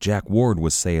Jack Ward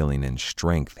was sailing in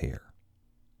strength here.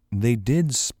 They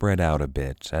did spread out a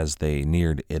bit as they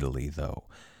neared Italy, though.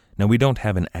 Now, we don't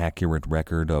have an accurate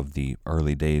record of the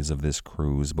early days of this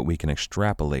cruise, but we can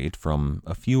extrapolate from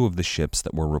a few of the ships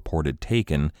that were reported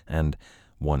taken, and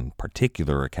one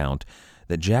particular account,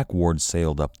 that Jack Ward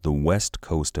sailed up the west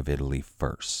coast of Italy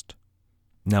first.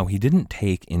 Now, he didn't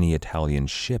take any Italian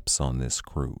ships on this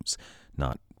cruise,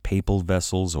 not papal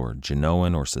vessels or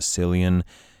Genoan or Sicilian.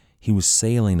 He was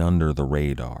sailing under the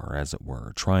radar, as it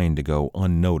were, trying to go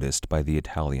unnoticed by the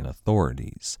Italian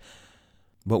authorities.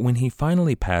 But when he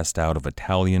finally passed out of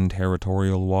Italian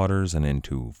territorial waters and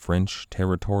into French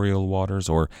territorial waters,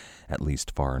 or at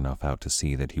least far enough out to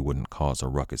sea that he wouldn't cause a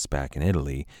ruckus back in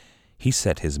Italy, he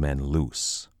set his men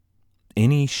loose.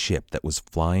 Any ship that was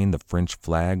flying the French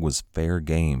flag was fair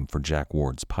game for Jack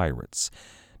Ward's pirates.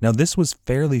 Now, this was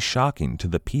fairly shocking to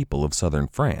the people of southern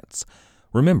France.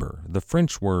 Remember, the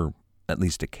French were at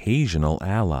least occasional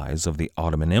allies of the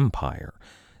Ottoman Empire.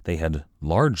 They had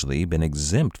largely been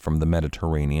exempt from the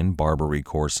Mediterranean Barbary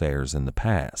corsairs in the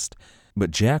past.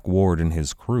 But Jack Ward and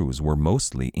his crews were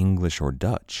mostly English or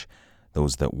Dutch.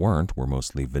 Those that weren't were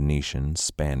mostly Venetian,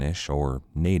 Spanish, or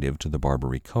native to the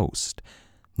Barbary coast.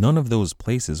 None of those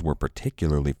places were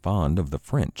particularly fond of the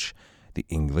French. The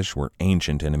English were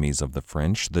ancient enemies of the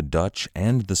French. The Dutch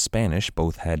and the Spanish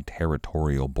both had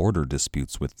territorial border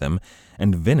disputes with them,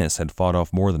 and Venice had fought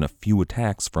off more than a few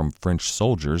attacks from French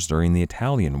soldiers during the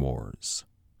Italian wars.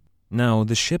 Now,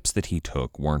 the ships that he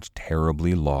took weren't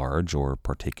terribly large or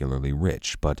particularly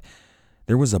rich, but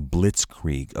there was a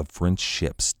blitzkrieg of French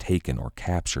ships taken or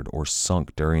captured or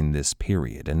sunk during this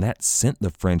period, and that sent the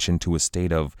French into a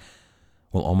state of,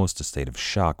 well, almost a state of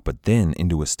shock, but then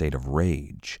into a state of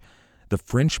rage. The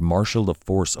French marshaled a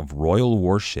force of royal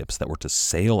warships that were to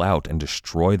sail out and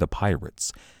destroy the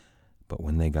pirates. But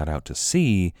when they got out to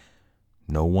sea,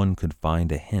 no one could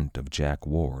find a hint of Jack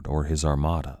Ward or his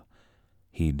armada.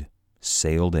 He'd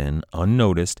sailed in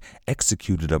unnoticed,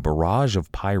 executed a barrage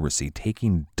of piracy,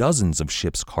 taking dozens of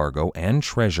ships' cargo and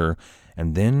treasure,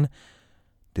 and then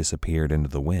disappeared into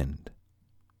the wind.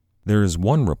 There is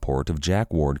one report of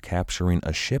Jack Ward capturing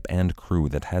a ship and crew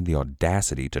that had the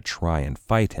audacity to try and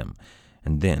fight him,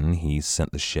 and then he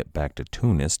sent the ship back to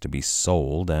Tunis to be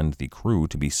sold and the crew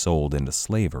to be sold into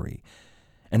slavery.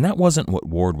 And that wasn't what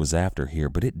Ward was after here,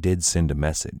 but it did send a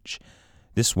message.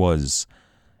 This was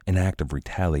an act of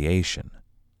retaliation.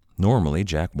 Normally,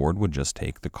 Jack Ward would just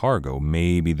take the cargo,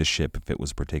 maybe the ship if it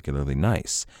was particularly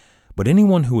nice. But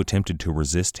anyone who attempted to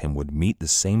resist him would meet the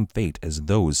same fate as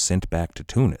those sent back to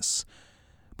Tunis.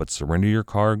 But surrender your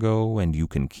cargo, and you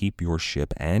can keep your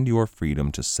ship and your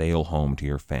freedom to sail home to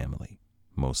your family,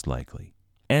 most likely.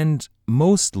 And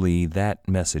mostly that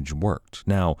message worked.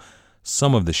 Now,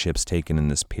 some of the ships taken in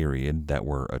this period that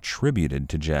were attributed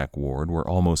to Jack Ward were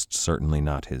almost certainly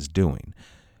not his doing.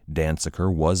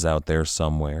 Danziger was out there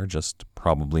somewhere, just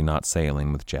probably not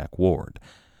sailing with Jack Ward.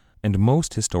 And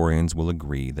most historians will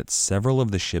agree that several of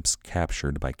the ships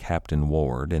captured by Captain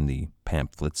Ward in the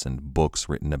pamphlets and books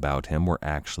written about him were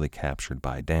actually captured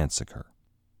by Danziger.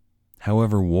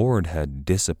 However, Ward had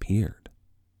disappeared.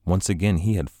 Once again,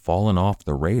 he had fallen off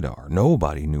the radar.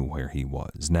 Nobody knew where he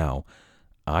was. Now,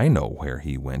 I know where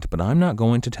he went, but I'm not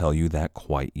going to tell you that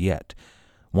quite yet.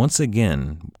 Once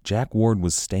again, Jack Ward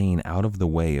was staying out of the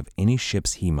way of any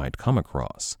ships he might come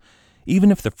across.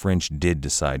 Even if the French did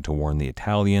decide to warn the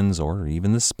Italians or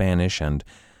even the Spanish, and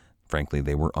frankly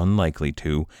they were unlikely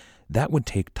to, that would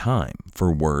take time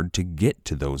for word to get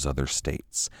to those other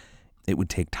states. It would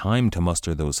take time to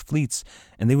muster those fleets,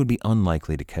 and they would be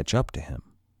unlikely to catch up to him.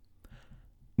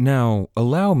 Now,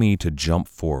 allow me to jump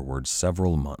forward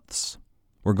several months.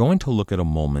 We're going to look at a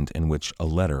moment in which a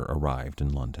letter arrived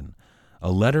in London.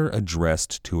 A letter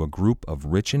addressed to a group of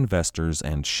rich investors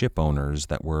and ship owners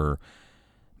that were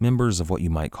members of what you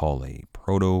might call a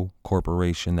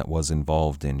proto-corporation that was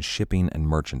involved in shipping and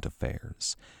merchant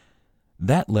affairs.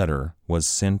 That letter was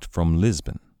sent from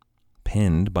Lisbon,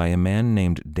 penned by a man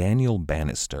named Daniel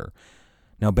Bannister.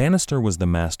 Now, Bannister was the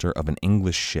master of an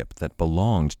English ship that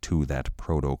belonged to that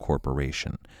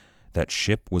proto-corporation. That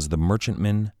ship was the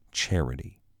merchantman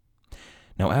Charity.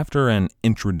 Now, after an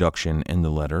introduction in the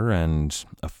letter and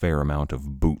a fair amount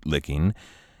of bootlicking,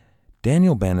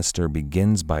 Daniel Bannister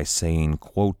begins by saying,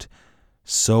 quote,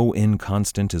 "So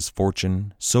inconstant is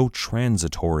fortune, so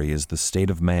transitory is the state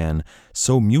of man,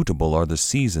 so mutable are the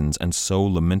seasons, and so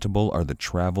lamentable are the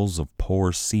travels of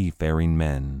poor seafaring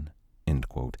men." End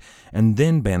quote. And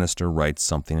then Bannister writes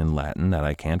something in Latin that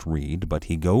I can't read, but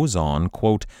he goes on,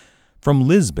 quote, "From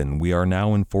Lisbon we are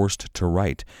now enforced to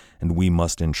write, and we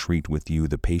must entreat with you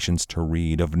the patience to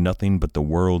read of nothing but the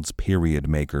world's period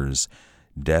makers,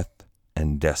 death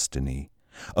and destiny.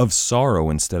 of sorrow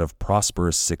instead of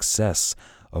prosperous success,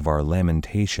 of our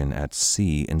lamentation at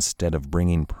sea instead of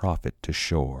bringing profit to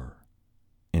shore."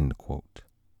 End quote.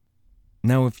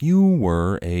 Now, if you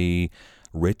were a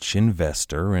rich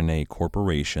investor in a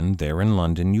corporation there in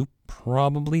London, you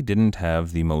probably didn't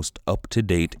have the most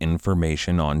up-to-date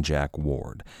information on Jack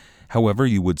Ward. However,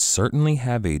 you would certainly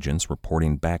have agents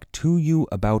reporting back to you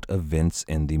about events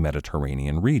in the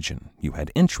Mediterranean region. You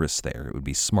had interests there. It would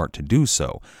be smart to do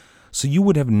so. So you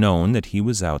would have known that he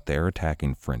was out there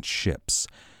attacking French ships.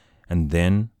 And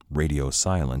then radio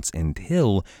silence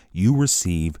until you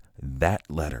receive that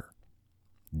letter.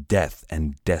 Death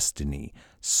and destiny,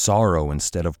 sorrow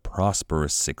instead of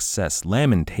prosperous success,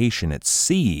 lamentation at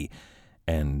sea,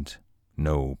 and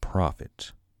no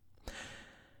profit.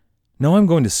 Now I'm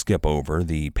going to skip over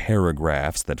the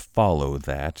paragraphs that follow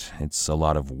that. It's a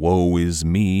lot of woe is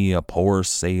me, a poor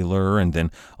sailor, and then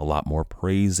a lot more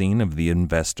praising of the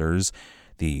investors.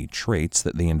 The traits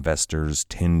that the investors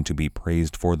tend to be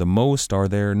praised for the most are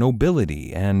their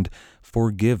nobility and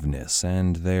forgiveness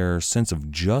and their sense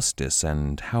of justice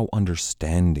and how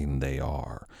understanding they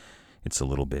are. It's a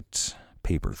little bit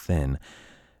paper thin.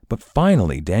 But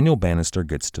finally, Daniel Bannister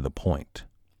gets to the point.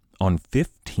 On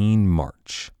 15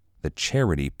 March, the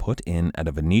Charity put in at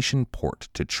a Venetian port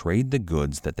to trade the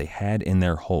goods that they had in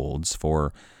their holds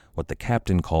for what the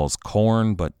captain calls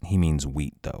corn, but he means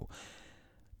wheat, though.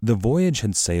 The voyage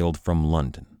had sailed from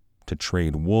London to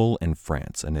trade wool in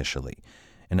France initially,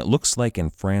 and it looks like in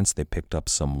France they picked up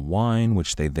some wine,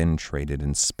 which they then traded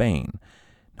in Spain.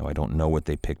 Now, I don't know what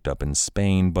they picked up in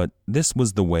Spain, but this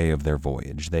was the way of their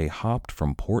voyage. They hopped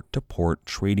from port to port,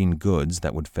 trading goods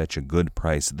that would fetch a good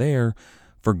price there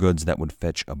for goods that would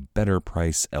fetch a better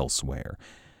price elsewhere.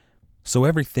 So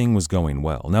everything was going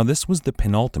well. Now, this was the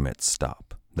penultimate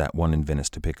stop, that one in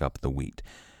Venice to pick up the wheat.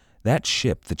 That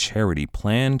ship, the Charity,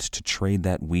 planned to trade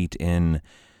that wheat in,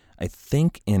 I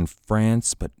think in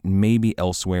France, but maybe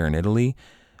elsewhere in Italy.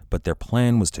 But their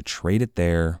plan was to trade it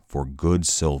there for good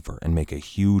silver and make a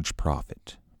huge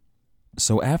profit.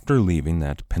 So after leaving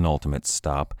that penultimate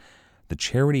stop, the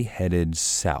Charity headed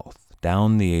south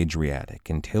down the Adriatic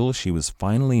until she was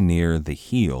finally near the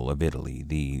heel of Italy,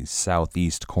 the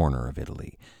southeast corner of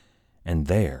Italy. And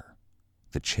there,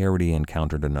 the Charity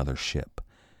encountered another ship.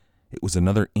 It was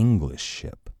another English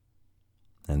ship.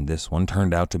 And this one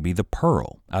turned out to be the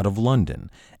Pearl, out of London.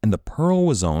 And the Pearl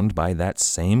was owned by that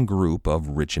same group of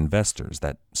rich investors,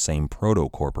 that same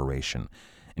proto-corporation.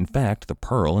 In fact, the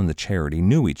Pearl and the Charity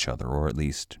knew each other, or at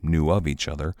least knew of each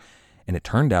other, and it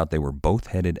turned out they were both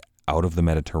headed out of the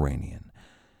Mediterranean.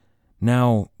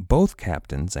 Now, both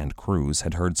captains and crews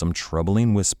had heard some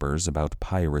troubling whispers about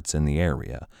pirates in the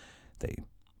area. They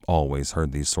always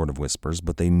heard these sort of whispers,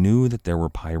 but they knew that there were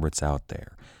pirates out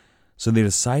there. So they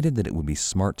decided that it would be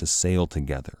smart to sail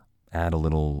together, add a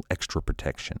little extra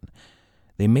protection.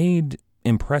 They made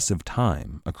impressive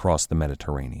time across the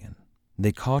Mediterranean.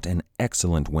 They caught an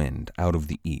excellent wind out of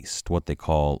the east, what they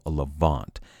call a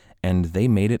levant, and they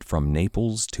made it from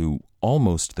Naples to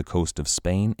almost the coast of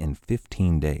Spain in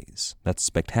 15 days. That's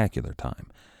spectacular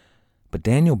time. But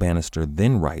Daniel Bannister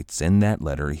then writes in that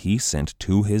letter he sent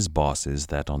to his bosses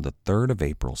that on the 3rd of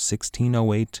April,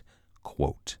 1608,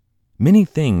 quote, "Many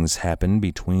things happen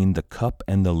between the cup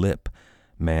and the lip.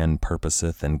 Man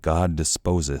purposeth and God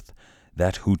disposeth.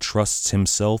 That who trusts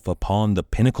himself upon the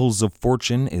pinnacles of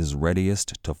fortune is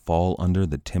readiest to fall under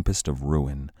the tempest of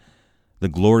ruin. The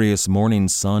glorious morning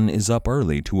sun is up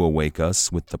early to awake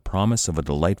us with the promise of a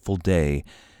delightful day.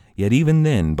 Yet even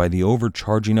then, by the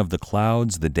overcharging of the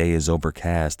clouds, the day is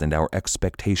overcast, and our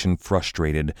expectation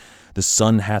frustrated. The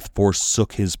sun hath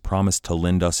forsook his promise to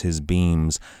lend us his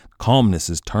beams. Calmness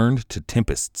is turned to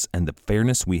tempests, and the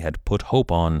fairness we had put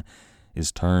hope on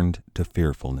is turned to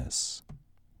fearfulness."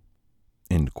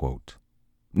 End quote.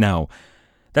 Now,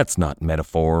 that's not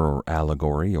metaphor or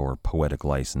allegory or poetic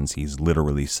license. He's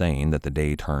literally saying that the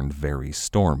day turned very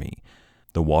stormy.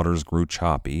 The waters grew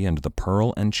choppy, and the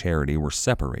Pearl and Charity were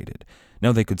separated.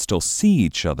 Now they could still see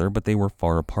each other, but they were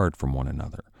far apart from one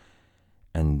another.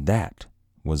 And that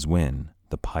was when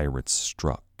the pirates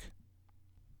struck.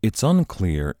 It's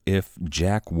unclear if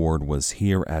Jack Ward was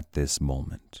here at this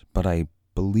moment, but I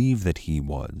believe that he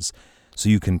was. So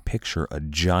you can picture a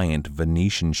giant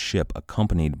Venetian ship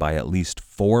accompanied by at least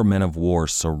 4 men of war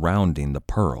surrounding the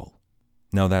Pearl.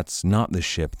 Now, that's not the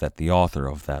ship that the author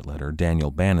of that letter,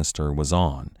 Daniel Bannister, was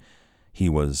on. He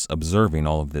was observing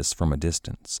all of this from a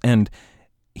distance, and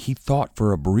he thought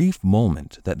for a brief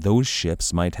moment that those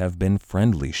ships might have been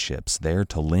friendly ships there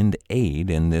to lend aid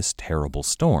in this terrible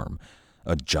storm.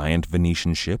 A giant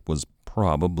Venetian ship was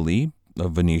probably a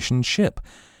Venetian ship.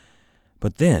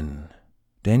 But then,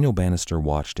 Daniel Bannister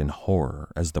watched in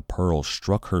horror as the Pearl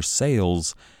struck her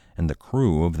sails and the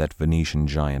crew of that Venetian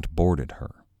giant boarded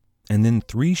her. And then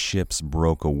 3 ships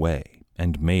broke away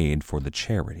and made for the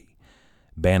Charity.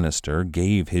 Bannister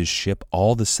gave his ship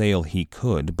all the sail he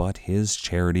could, but his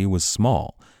Charity was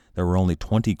small. There were only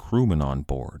 20 crewmen on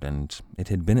board, and it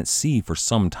had been at sea for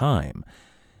some time.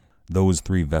 Those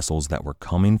 3 vessels that were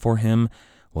coming for him,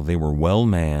 well, they were well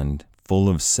manned, full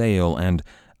of sail, and,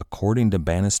 according to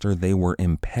Bannister, they were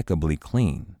impeccably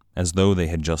clean, as though they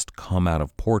had just come out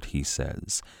of port, he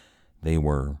says. They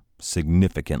were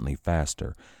significantly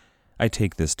faster. I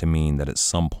take this to mean that at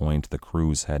some point the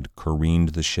crews had careened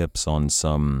the ships on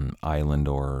some island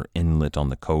or inlet on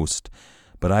the coast,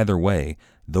 but either way,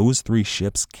 those 3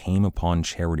 ships came upon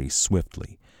Charity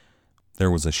swiftly.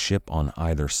 There was a ship on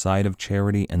either side of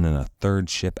Charity and then a 3rd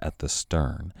ship at the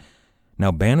stern.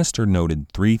 Now Bannister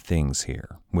noted 3 things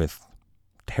here, with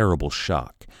terrible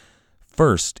shock.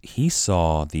 First, he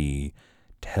saw the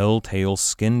telltale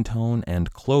skin tone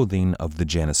and clothing of the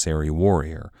Janissary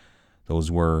warrior. Those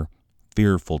were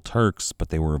fearful Turks, but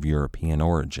they were of European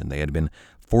origin. They had been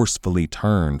forcefully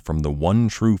turned from the one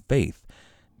true faith.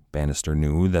 Bannister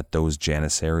knew that those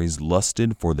Janissaries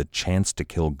lusted for the chance to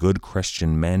kill good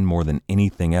Christian men more than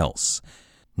anything else.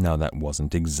 Now, that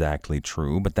wasn't exactly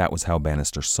true, but that was how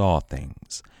Bannister saw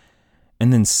things.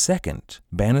 And then second,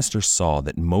 Bannister saw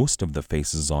that most of the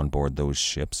faces on board those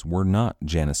ships were not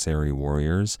Janissary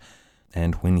warriors,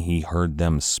 and when he heard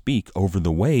them speak over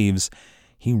the waves,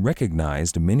 he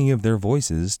recognized many of their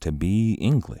voices to be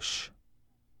English.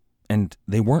 And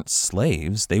they weren't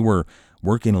slaves. They were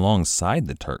working alongside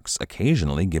the Turks,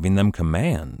 occasionally giving them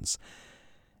commands.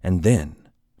 And then,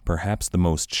 perhaps the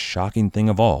most shocking thing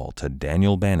of all to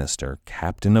Daniel Bannister,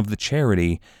 captain of the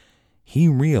Charity, he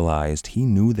realized he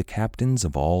knew the captains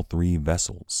of all 3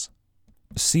 vessels.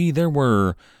 See, there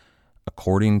were,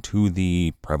 according to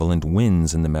the prevalent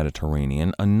winds in the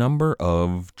Mediterranean, a number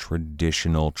of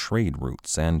traditional trade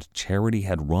routes, and Charity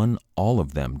had run all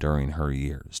of them during her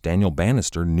years. Daniel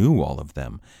Bannister knew all of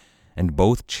them, and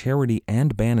both Charity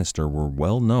and Bannister were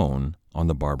well known on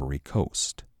the Barbary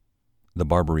coast. The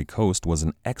Barbary coast was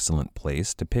an excellent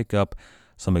place to pick up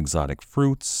some exotic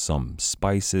fruits, some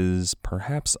spices,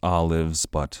 perhaps olives,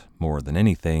 but more than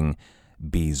anything,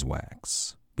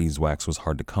 beeswax. Beeswax was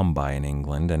hard to come by in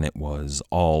England, and it was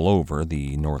all over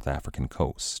the North African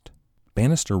coast.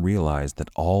 Bannister realized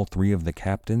that all 3 of the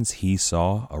captains he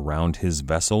saw around his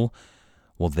vessel,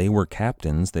 well, they were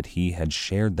captains that he had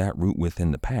shared that route with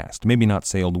in the past. Maybe not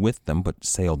sailed with them, but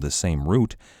sailed the same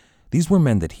route. These were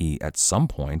men that he, at some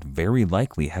point, very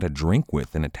likely had a drink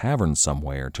with in a tavern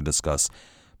somewhere to discuss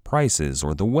prices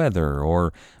or the weather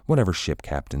or whatever ship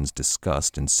captains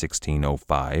discussed in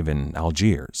 1605 in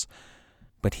Algiers.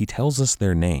 But he tells us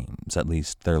their names, at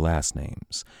least their last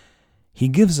names. He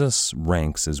gives us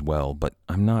ranks as well, but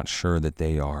I'm not sure that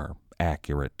they are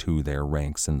accurate to their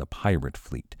ranks in the pirate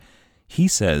fleet. He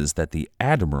says that the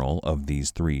admiral of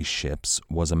these 3 ships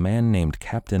was a man named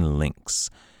Captain Lynx.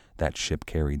 That ship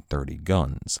carried 30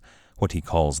 guns. What he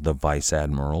calls the vice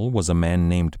admiral was a man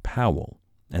named Powell,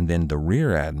 and then the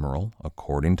rear admiral,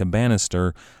 according to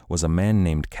Bannister, was a man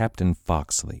named Captain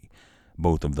Foxley.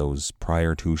 Both of those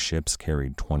prior 2 ships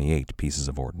carried 28 pieces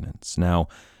of ordnance. Now,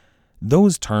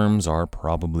 those terms are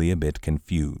probably a bit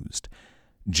confused.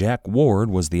 Jack Ward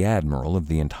was the admiral of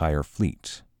the entire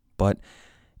fleet, but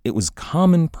it was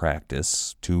common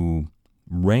practice to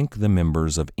rank the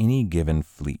members of any given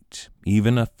fleet,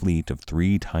 even a fleet of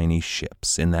 3 tiny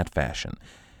ships, in that fashion.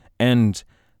 And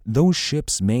those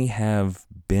ships may have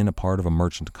been a part of a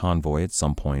merchant convoy at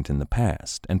some point in the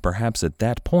past, and perhaps at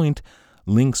that point,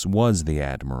 Lynx was the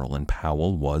admiral, and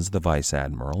Powell was the vice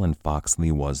admiral, and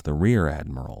Foxley was the rear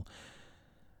admiral.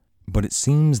 But it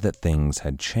seems that things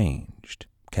had changed.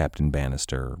 Captain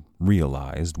Bannister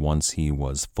realized once he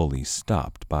was fully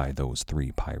stopped by those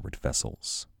 3 pirate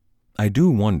vessels. I do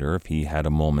wonder if he had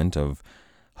a moment of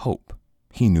hope.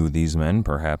 He knew these men,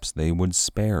 perhaps they would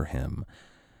spare him.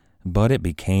 But it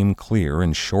became clear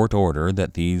in short order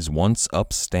that these once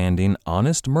upstanding,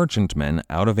 honest merchantmen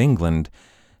out of England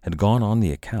had gone on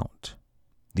the account.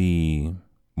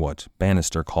 What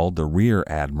Bannister called the rear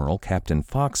admiral, Captain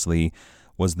Foxley,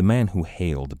 was the man who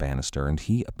hailed Bannister, and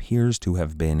he appears to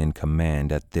have been in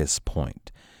command at this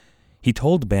point. He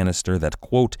told Bannister that,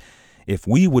 quote, "If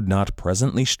we would not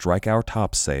presently strike our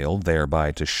topsail,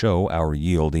 thereby to show our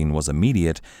yielding was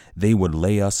immediate, they would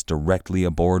lay us directly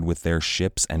aboard with their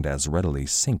ships and as readily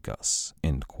sink us,"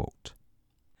 end quote.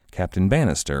 Captain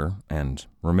Bannister, and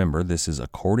remember, this is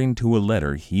according to a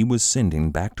letter he was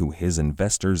sending back to his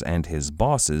investors and his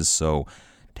bosses, so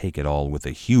take it all with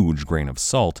a huge grain of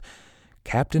salt.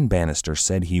 Captain Bannister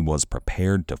said he was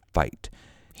prepared to fight.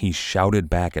 He shouted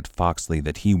back at Foxley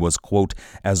that he was, quote,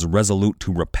 as resolute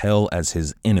to repel as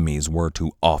his enemies were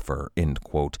to offer, end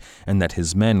quote, and that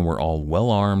his men were all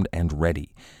well armed and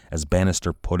ready. As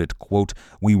Bannister put it, quote,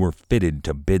 we were fitted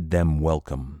to bid them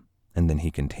welcome. And then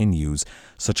he continues,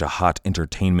 such a hot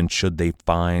entertainment should they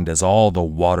find, as all the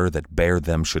water that bare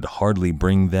them should hardly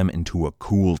bring them into a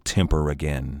cool temper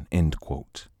again, end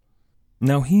quote.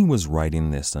 Now he was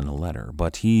writing this in a letter,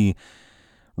 but he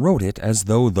wrote it as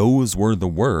though those were the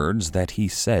words that he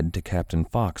said to Captain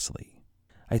Foxley.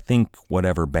 I think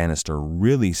whatever Bannister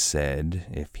really said,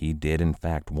 if he did in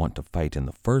fact want to fight in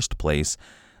the first place,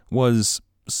 was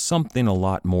something a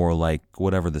lot more like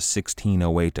whatever the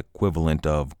 1608 equivalent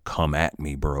of "come at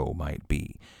me, bro" might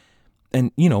be.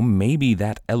 And, maybe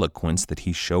that eloquence that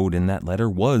he showed in that letter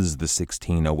was the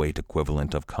 1608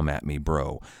 equivalent of "come at me,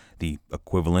 bro," the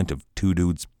equivalent of two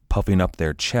dudes puffing up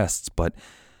their chests, but,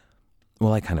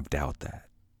 well, I kind of doubt that.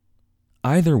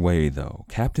 Either way, though,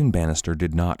 Captain Bannister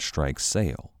did not strike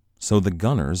sail, so the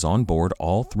gunners on board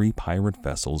all 3 pirate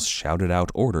vessels shouted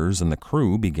out orders and the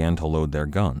crew began to load their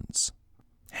guns.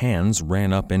 Hands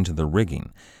ran up into the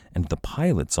rigging, and the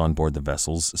pilots on board the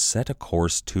vessels set a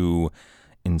course to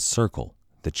encircle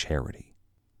the Charity.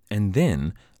 And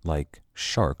then, like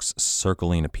sharks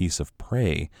circling a piece of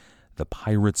prey, the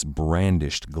pirates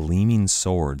brandished gleaming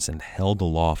swords and held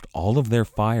aloft all of their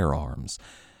firearms.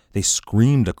 They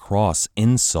screamed across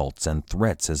insults and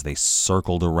threats as they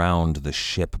circled around the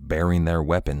ship bearing their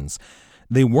weapons.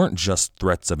 They weren't just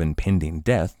threats of impending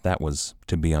death, that was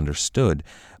to be understood,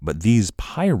 but these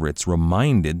pirates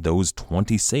reminded those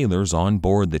 20 sailors on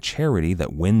board the Charity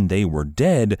that when they were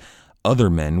dead, other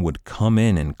men would come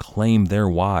in and claim their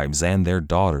wives and their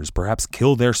daughters, perhaps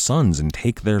kill their sons and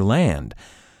take their land.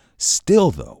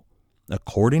 Still, though,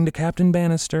 according to Captain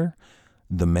Bannister,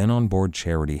 the men on board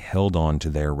Charity held on to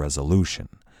their resolution.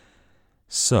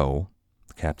 So,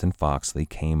 Captain Foxley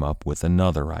came up with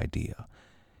another idea.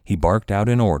 He barked out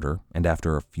an order, and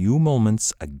after a few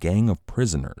moments, a gang of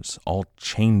prisoners, all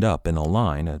chained up in a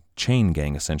line, a chain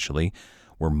gang essentially,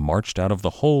 were marched out of the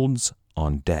holds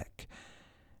on deck.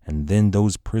 And then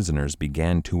those prisoners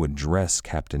began to address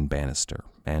Captain Bannister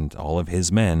and all of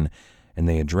his men, and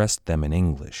they addressed them in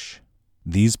English.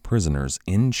 These prisoners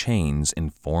in chains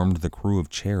informed the crew of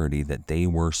Charity that they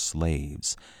were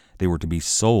slaves. They were to be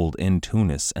sold in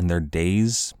Tunis, and their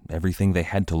days, everything they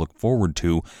had to look forward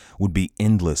to, would be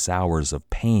endless hours of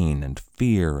pain and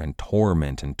fear and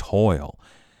torment and toil.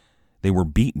 They were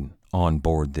beaten on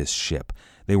board this ship.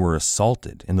 They were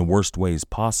assaulted in the worst ways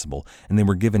possible, and they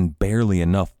were given barely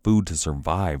enough food to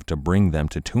survive to bring them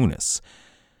to Tunis.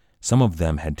 Some of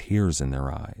them had tears in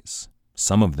their eyes.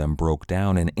 Some of them broke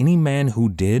down, and any man who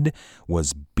did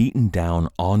was beaten down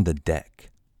on the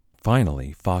deck.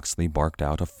 Finally, Foxley barked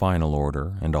out a final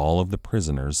order, and all of the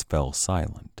prisoners fell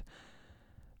silent.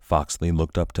 Foxley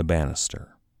looked up to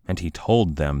Bannister, and he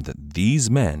told them that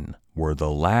these men were the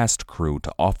last crew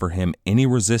to offer him any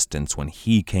resistance when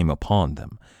he came upon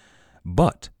them.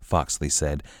 But, Foxley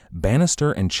said,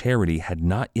 Bannister and Charity had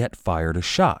not yet fired a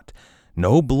shot.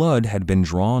 No blood had been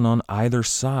drawn on either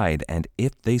side, and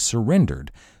if they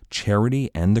surrendered,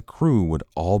 Charity and the crew would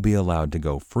all be allowed to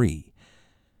go free.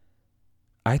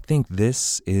 I think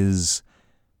this is,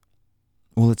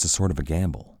 it's a sort of a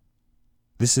gamble.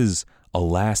 This is a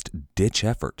last-ditch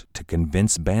effort to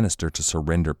convince Bannister to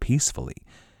surrender peacefully.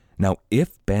 Now,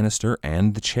 if Bannister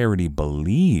and the Charity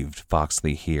believed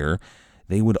Foxley here,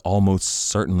 they would almost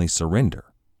certainly surrender.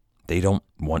 They don't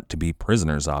want to be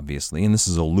prisoners, obviously, and this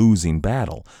is a losing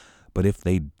battle. But if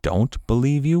they don't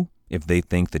believe you, if they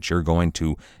think that you're going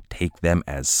to take them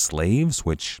as slaves,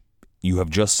 which you have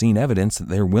just seen evidence that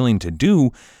they're willing to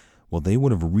do, well, they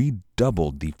would have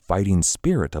redoubled the fighting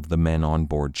spirit of the men on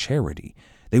board Charity.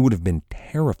 They would have been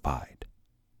terrified.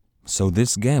 So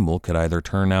this gamble could either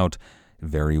turn out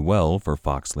very well for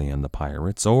Foxley and the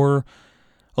pirates, or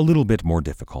a little bit more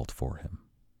difficult for him.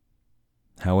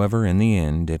 However, in the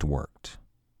end, it worked.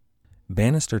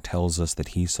 Bannister tells us that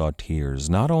he saw tears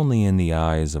not only in the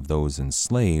eyes of those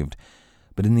enslaved,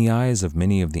 but in the eyes of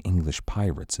many of the English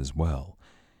pirates as well.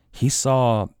 He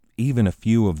saw even a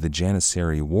few of the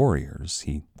Janissary warriors,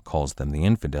 he calls them the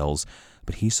infidels,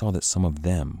 but he saw that some of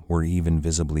them were even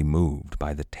visibly moved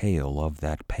by the tale of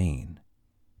that pain.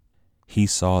 He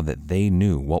saw that they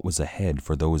knew what was ahead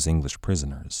for those English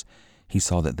prisoners. He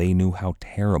saw that they knew how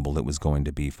terrible it was going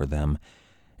to be for them,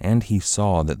 and he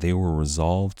saw that they were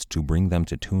resolved to bring them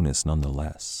to Tunis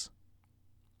nonetheless.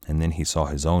 And then he saw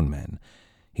his own men.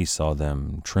 He saw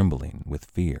them trembling with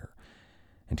fear,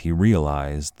 and he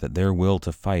realized that their will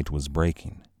to fight was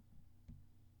breaking.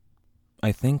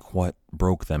 I think what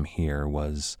broke them here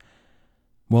was,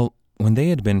 well, when they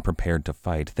had been prepared to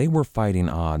fight, they were fighting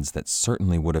odds that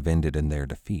certainly would have ended in their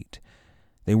defeat.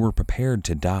 They were prepared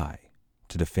to die,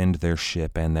 to defend their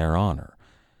ship and their honor.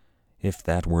 If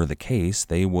that were the case,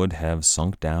 they would have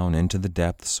sunk down into the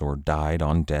depths or died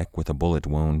on deck with a bullet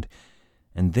wound,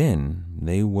 and then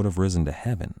they would have risen to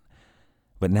heaven.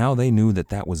 But now they knew that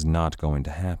that was not going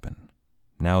to happen.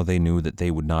 Now they knew that they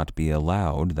would not be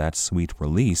allowed that sweet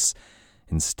release.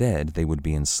 Instead, they would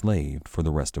be enslaved for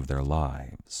the rest of their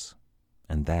lives.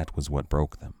 And that was what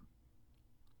broke them.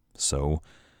 So,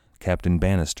 Captain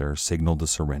Bannister signaled a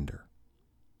surrender.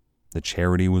 The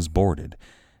Charity was boarded,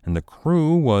 and the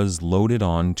crew was loaded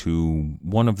on to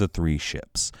one of the 3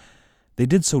 ships. They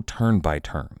did so turn by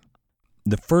turn.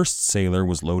 The first sailor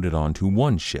was loaded onto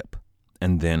one ship,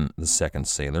 and then the second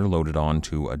sailor loaded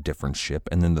onto a different ship,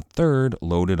 and then the third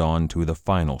loaded onto the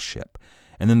final ship.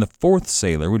 And then the fourth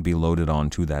sailor would be loaded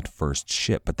onto that first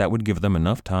ship, but that would give them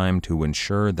enough time to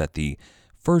ensure that the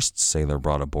first sailor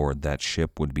brought aboard that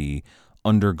ship would be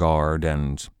under guard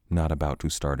and not about to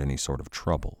start any sort of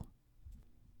trouble.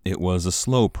 It was a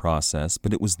slow process,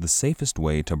 but it was the safest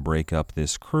way to break up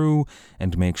this crew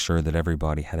and make sure that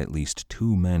everybody had at least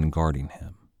 2 men guarding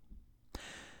him.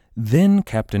 Then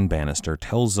Captain Bannister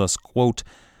tells us, quote,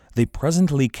 "They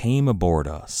presently came aboard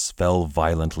us, fell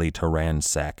violently to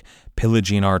ransack,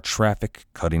 pillaging our traffic,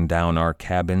 cutting down our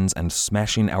cabins, and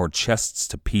smashing our chests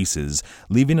to pieces,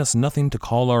 leaving us nothing to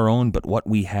call our own but what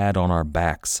we had on our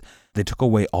backs. They took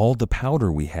away all the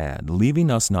powder we had,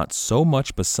 leaving us not so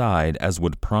much beside as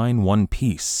would prine one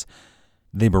piece.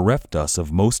 They bereft us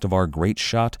of most of our great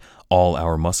shot, all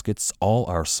our muskets, all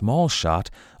our small shot,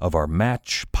 of our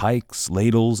match, pikes,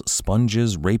 ladles,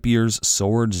 sponges, rapiers,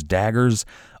 swords, daggers,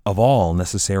 of all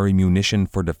necessary munition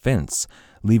for defense,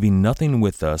 leaving nothing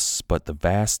with us but the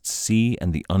vast sea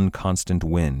and the unconstant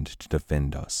wind to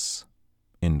defend us."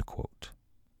 End quote.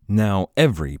 Now,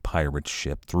 every pirate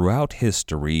ship throughout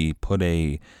history put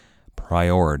a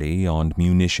priority on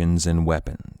munitions and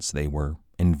weapons. They were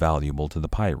invaluable to the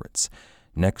pirates.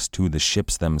 Next to the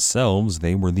ships themselves,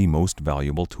 they were the most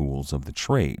valuable tools of the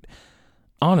trade.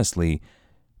 Honestly,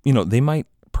 they might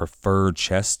prefer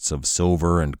chests of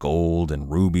silver and gold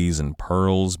and rubies and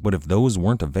pearls, but if those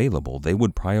weren't available, they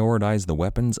would prioritize the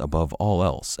weapons above all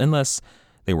else, unless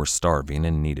they were starving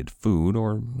and needed food,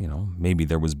 or, maybe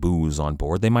there was booze on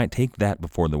board. They might take that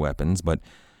before the weapons, but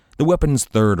the weapons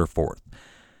third or fourth.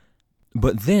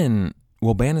 But then,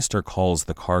 Bannister calls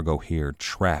the cargo here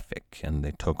traffic, and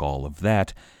they took all of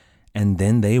that, and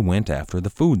then they went after the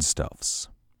foodstuffs.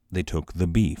 They took the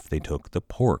beef, they took the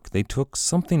pork, they took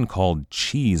something called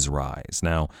cheese rise.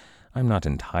 Now, I'm not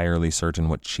entirely certain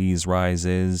what cheese rise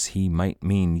is. He might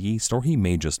mean yeast, or he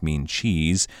may just mean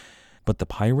cheese. But the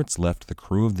pirates left the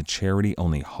crew of the Charity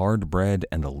only hard bread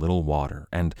and a little water,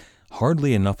 and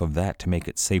hardly enough of that to make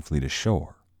it safely to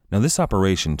shore. Now, this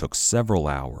operation took several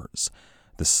hours.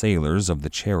 The sailors of the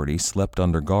Charity slept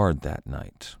under guard that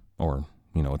night. Or,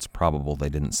 it's probable they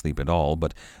didn't sleep at all,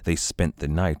 but they spent the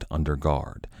night under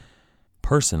guard.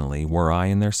 Personally, were I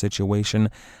in their situation,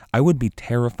 I would be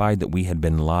terrified that we had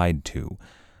been lied to.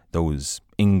 Those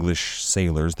English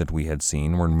sailors that we had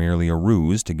seen were merely a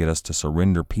ruse to get us to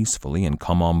surrender peacefully and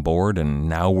come on board, and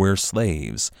now we're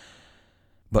slaves.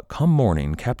 But come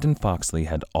morning, Captain Foxley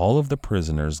had all of the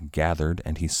prisoners gathered,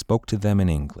 and he spoke to them in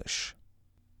English.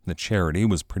 The Charity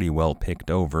was pretty well picked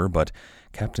over, but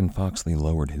Captain Foxley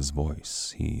lowered his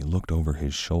voice. He looked over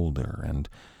his shoulder and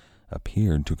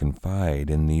appeared to confide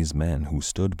in these men who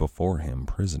stood before him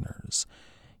prisoners.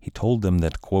 He told them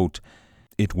that, quote,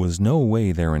 "It was no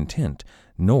way their intent,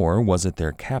 nor was it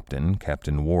their captain,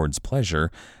 Captain Ward's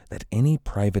pleasure, that any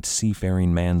private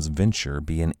seafaring man's venture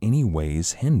be in any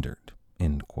ways hindered."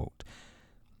 End quote.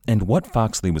 And what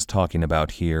Foxley was talking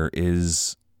about here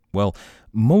is,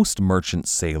 most merchant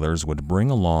sailors would bring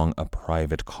along a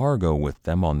private cargo with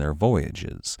them on their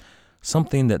voyages,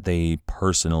 something that they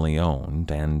personally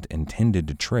owned and intended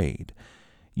to trade.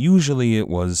 Usually it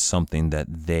was something that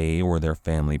they or their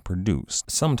family produced.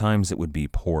 Sometimes it would be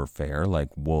poor fare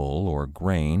like wool or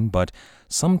grain, but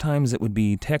sometimes it would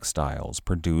be textiles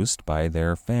produced by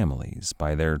their families,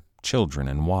 by their children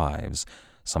and wives,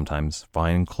 sometimes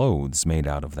fine clothes made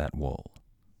out of that wool.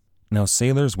 Now,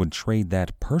 sailors would trade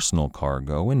that personal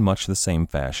cargo in much the same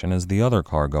fashion as the other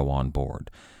cargo on board.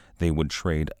 They would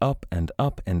trade up and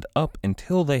up and up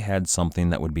until they had something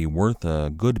that would be worth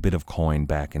a good bit of coin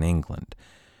back in England.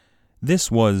 This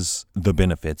was the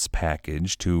benefits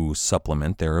package to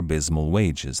supplement their abysmal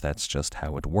wages. That's just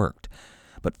how it worked.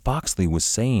 But Foxley was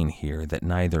saying here that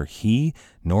neither he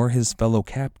nor his fellow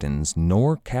captains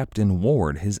nor Captain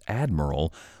Ward, his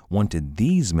admiral, wanted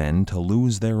these men to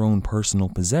lose their own personal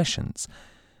possessions.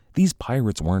 These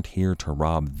pirates weren't here to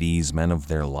rob these men of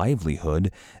their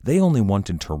livelihood. They only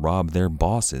wanted to rob their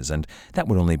bosses, and that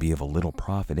would only be of a little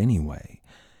profit anyway.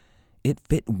 It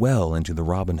fit well into the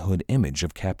Robin Hood image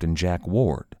of Captain Jack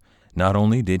Ward. Not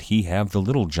only did he have the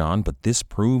Little John, but this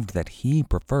proved that he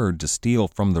preferred to steal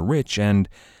from the rich and,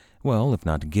 well, if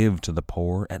not give to the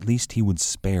poor, at least he would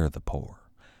spare the poor.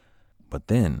 But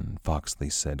then Foxley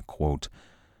said, quote,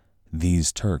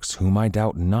 "These Turks, whom I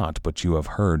doubt not but you have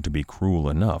heard to be cruel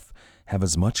enough, have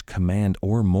as much command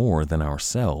or more than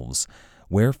ourselves.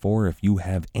 Wherefore, if you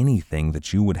have anything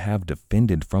that you would have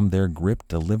defended from their grip,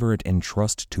 deliver it in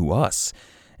trust to us.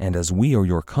 And as we are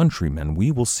your countrymen,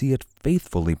 we will see it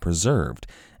faithfully preserved,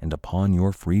 and upon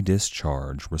your free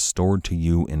discharge restored to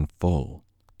you in full."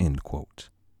 End quote.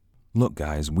 Look,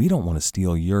 guys, we don't want to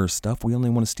steal your stuff. We only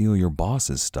want to steal your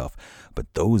boss's stuff.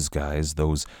 But those guys,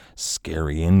 those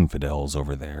scary infidels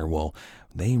over there, well,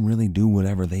 they really do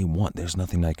whatever they want. There's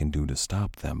nothing I can do to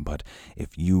stop them. But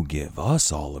if you give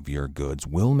us all of your goods,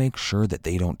 we'll make sure that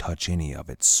they don't touch any of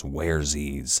it.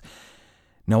 Swearsies.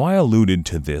 Now, I alluded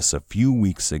to this a few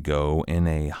weeks ago in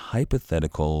a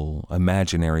hypothetical,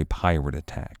 imaginary pirate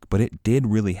attack, but it did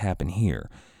really happen here.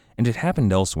 And it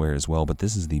happened elsewhere as well, but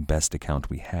this is the best account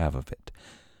we have of it.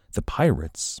 The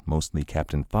pirates, mostly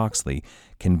Captain Foxley,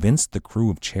 convinced the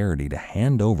crew of Charity to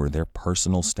hand over their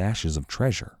personal stashes of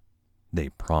treasure. They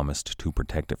promised to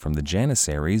protect it from the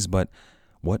Janissaries, but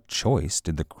what choice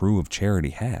did the crew of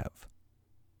Charity have?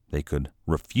 They could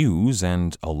refuse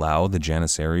and allow the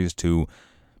Janissaries to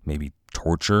maybe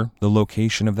torture the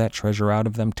location of that treasure out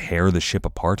of them, tear the ship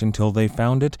apart until they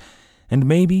found it, and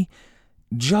maybe,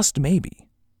 just maybe,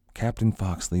 Captain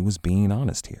Foxley was being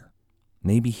honest here.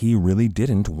 Maybe he really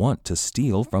didn't want to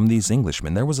steal from these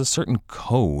Englishmen. There was a certain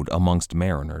code amongst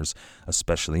mariners,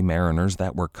 especially mariners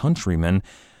that were countrymen,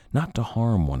 not to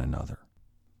harm one another.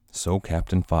 So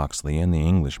Captain Foxley and the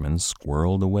Englishmen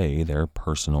squirreled away their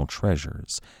personal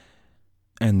treasures.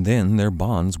 And then their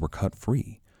bonds were cut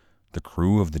free. The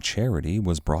crew of the Charity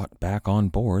was brought back on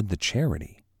board the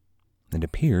Charity. It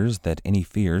appears that any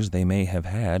fears they may have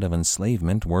had of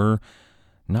enslavement were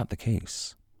not the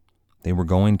case. They were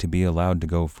going to be allowed to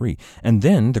go free. And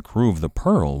then the crew of the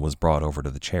Pearl was brought over to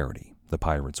the Charity. The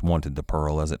pirates wanted the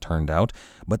Pearl, as it turned out,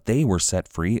 but they were set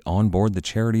free on board the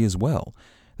Charity as well.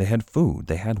 They had food,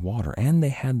 they had water, and they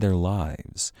had their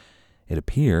lives. It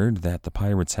appeared that the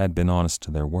pirates had been honest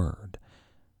to their word.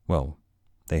 Well,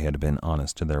 they had been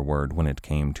honest to their word when it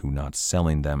came to not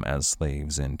selling them as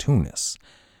slaves in Tunis.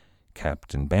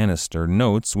 Captain Bannister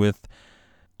notes with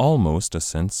almost a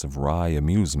sense of wry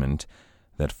amusement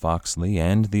that Foxley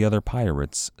and the other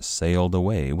pirates sailed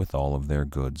away with all of their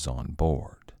goods on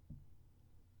board.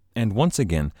 And once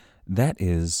again, that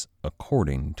is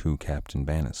according to Captain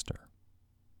Bannister.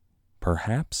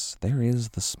 Perhaps there is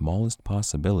the smallest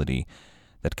possibility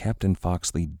that Captain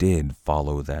Foxley did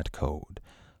follow that code.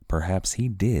 Perhaps he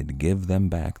did give them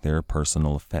back their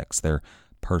personal effects, their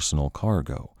personal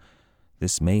cargo.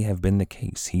 This may have been the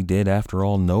case. He did, after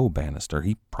all, know Bannister.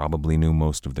 He probably knew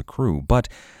most of the crew. But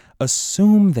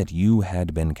assume that you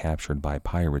had been captured by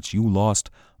pirates. You lost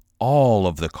all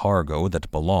of the cargo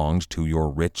that belonged to your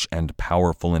rich and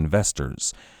powerful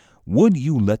investors. Would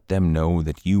you let them know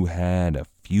that you had a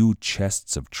few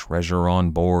chests of treasure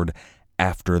on board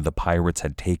after the pirates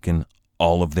had taken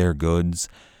all of their goods?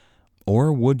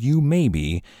 Or would you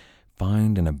maybe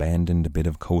find an abandoned bit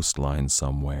of coastline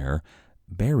somewhere,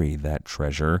 bury that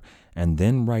treasure, and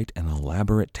then write an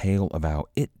elaborate tale of how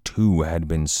it too had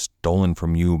been stolen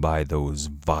from you by those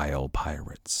vile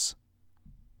pirates?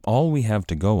 All we have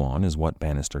to go on is what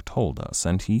Bannister told us,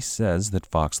 and he says that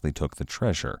Foxley took the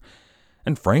treasure.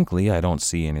 And frankly, I don't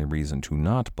see any reason to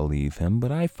not believe him,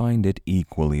 but I find it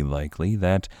equally likely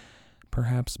that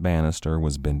perhaps Bannister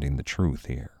was bending the truth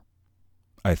here.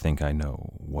 I think I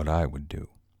know what I would do.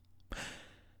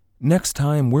 Next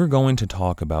time, we're going to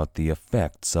talk about the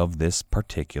effects of this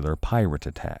particular pirate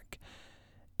attack.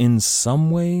 In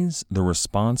some ways, the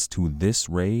response to this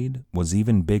raid was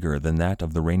even bigger than that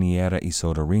of the Rainiera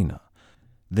Isodorina.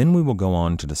 Then we will go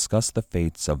on to discuss the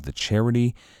fates of the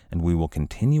Charity, and we will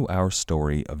continue our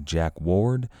story of Jack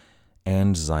Ward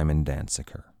and Simon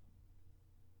Danziger.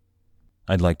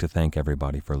 I'd like to thank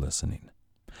everybody for listening.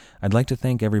 I'd like to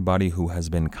thank everybody who has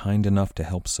been kind enough to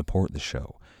help support the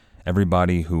show.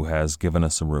 Everybody who has given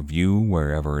us a review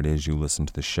wherever it is you listen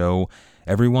to the show,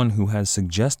 everyone who has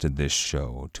suggested this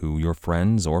show to your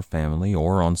friends or family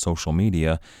or on social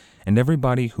media, and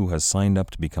everybody who has signed up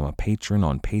to become a patron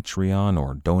on Patreon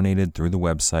or donated through the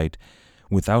website.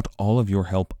 Without all of your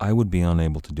help, I would be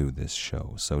unable to do this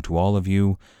show. So to all of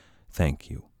you, thank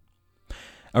you.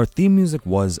 Our theme music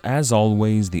was, as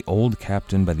always, The Old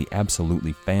Captain by the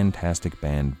absolutely fantastic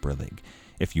band Brillig.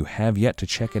 If you have yet to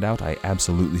check it out, I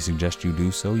absolutely suggest you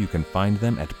do so. You can find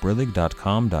them at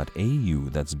brillig.com.au.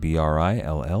 That's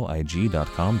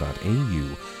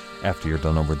brillig.com.au. After you're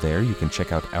done over there, you can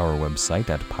check out our website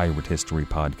at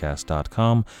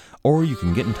piratehistorypodcast.com, or you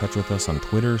can get in touch with us on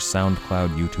Twitter,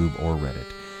 SoundCloud, YouTube, or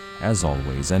Reddit. As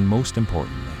always, and most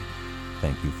importantly,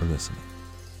 thank you for listening.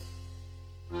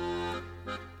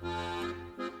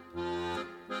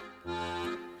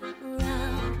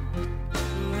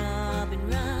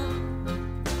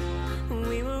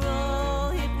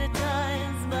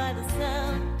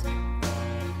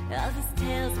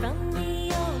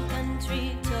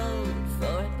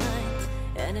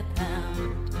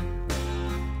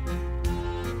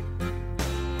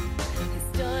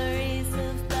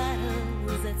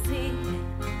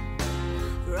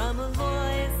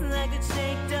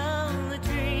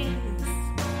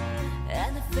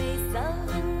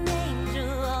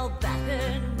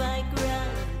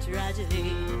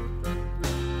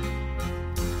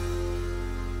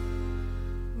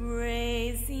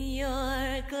 Raise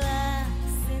your glass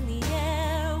in the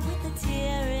air with a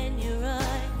tear in your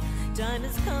eye. Time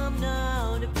has come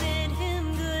now to bid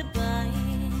him goodbye.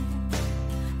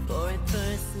 For at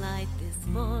first light this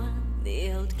morn,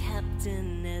 the old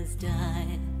captain has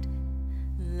died.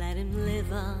 Let him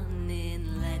live on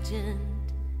in legend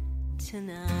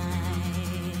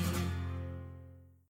tonight.